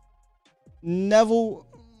 Neville.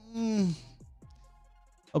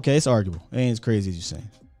 Okay, it's arguable. It ain't as crazy as you're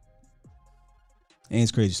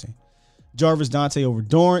saying. Jarvis Dante over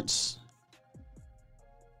Dorrance.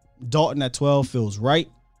 Dalton at 12 feels right.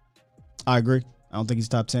 I agree. I don't think he's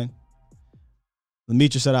top 10.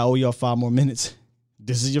 Lemitra said, I owe y'all 5 more minutes.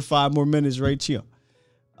 This is your 5 more minutes right here.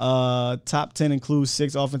 Top 10 includes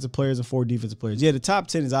 6 offensive players and 4 defensive players. Yeah, the top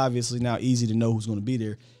 10 is obviously now easy to know who's going to be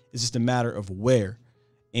there. It's just a matter of where.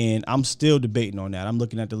 And I'm still debating on that. I'm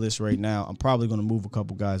looking at the list right now. I'm probably going to move a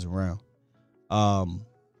couple guys around.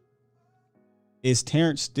 Is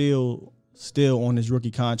Terrence still on his rookie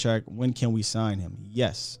contract? When can we sign him?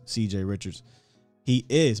 Yes, CJ Richards. He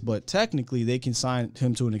is, but technically they can sign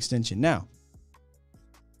him to an extension now.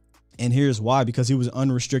 And here's why, because he was an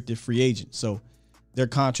unrestricted free agent. So their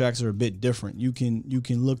contracts are a bit different. You can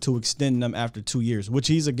look to extend them after 2 years, which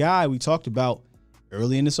he's a guy we talked about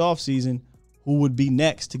early in this offseason who would be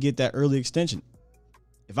next to get that early extension.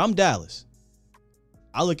 If I'm Dallas,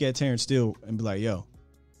 I look at Terrence Steele and be like, yo,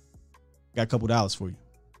 got a couple dollars for you.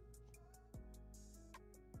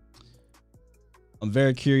 I'm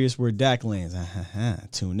very curious where Dak lands.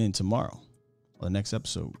 Tune in tomorrow on the next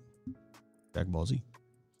episode. Dak Ball Z.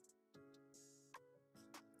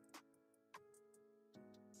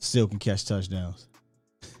 Still can catch touchdowns.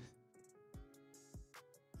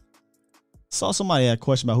 Saw somebody had a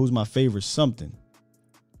question about who's my favorite something.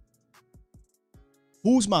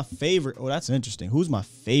 Who's my favorite? Oh, that's interesting. Who's my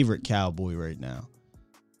favorite Cowboy right now?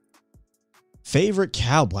 Favorite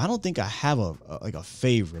Cowboy? I don't think I have a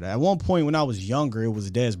favorite. At one point when I was younger, it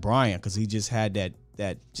was Dez Bryant because he just had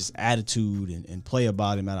that just attitude and play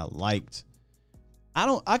about him that I liked.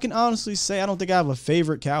 I can honestly say I don't think I have a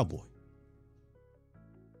favorite Cowboy.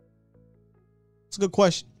 It's a good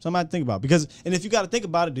question. Something I think about and if you got to think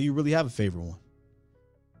about it, do you really have a favorite one?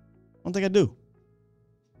 I don't think I do.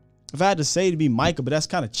 If I had to say, it'd be Micah, but that's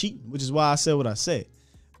kind of cheating, which is why I said what I said,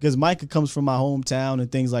 because Micah comes from my hometown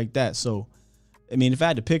and things like that. So, I mean, if I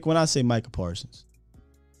had to pick one, I'd say Micah Parsons.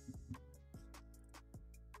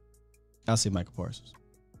 I'll say Micah Parsons.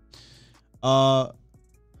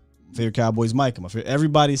 Favorite Cowboys, Micah.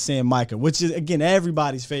 Everybody's saying Micah, which is, again,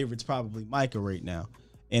 everybody's favorite's probably Micah right now.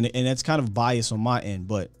 And that's kind of biased on my end,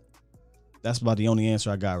 but that's about the only answer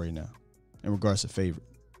I got right now in regards to favorite.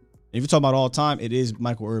 If you're talking about all time, it is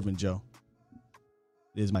Michael Irvin, Joe.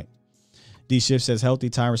 It is Mike. D Shift says healthy.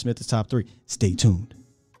 Tyron Smith is top 3. Stay tuned.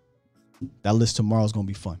 That list tomorrow is going to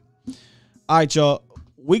be fun. All right, y'all.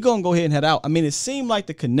 We're going to go ahead and head out. I mean, it seemed like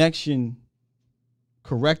the connection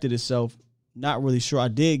corrected itself. Not really sure. I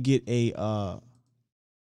did get a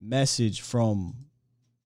message from,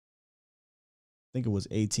 I think it was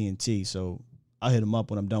AT&T. So I'll hit them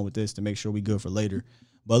up when I'm done with this to make sure we good for later.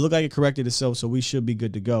 But it looked like it corrected itself, so we should be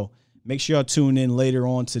good to go. Make sure y'all tune in later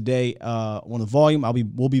on today on the volume.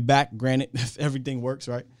 We'll be back, granted, if everything works,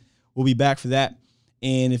 right? We'll be back for that.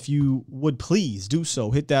 And if you would please do so,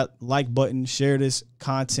 hit that like button, share this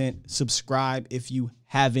content, subscribe if you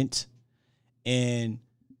haven't, and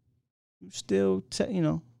you're still,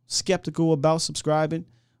 skeptical about subscribing,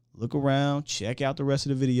 look around, check out the rest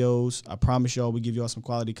of the videos. I promise y'all we give y'all some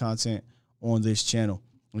quality content on this channel,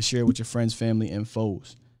 and share it with your friends, family, and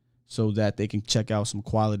foes so that they can check out some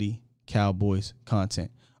quality Cowboys content.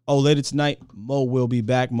 Oh, later tonight, Mo will be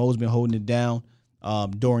back. Mo's been holding it down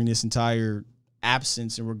during this entire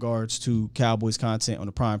absence in regards to Cowboys content on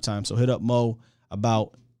the prime time. So hit up Mo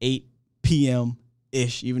about 8 p.m.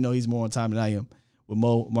 ish, even though he's more on time than I am, with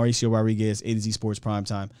Mauricio Rodriguez, A to Z Sports Prime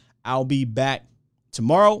Time. I'll be back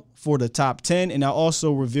tomorrow for the top 10, and I'll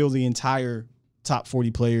also reveal the entire top 40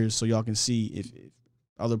 players so y'all can see if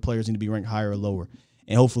other players need to be ranked higher or lower.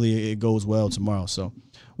 And hopefully it goes well tomorrow. So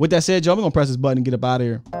with that said, y'all, I'm going to press this button and get up out of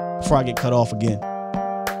here before I get cut off again.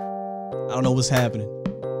 I don't know what's happening.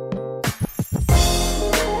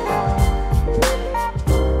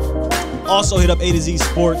 Also hit up A to Z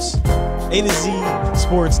Sports, A to Z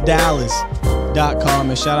Sports Dallas.com,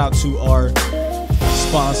 and shout out to our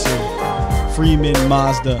sponsor, Freeman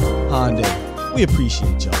Mazda Hyundai. We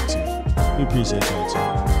appreciate y'all too.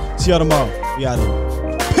 See y'all tomorrow. We out here.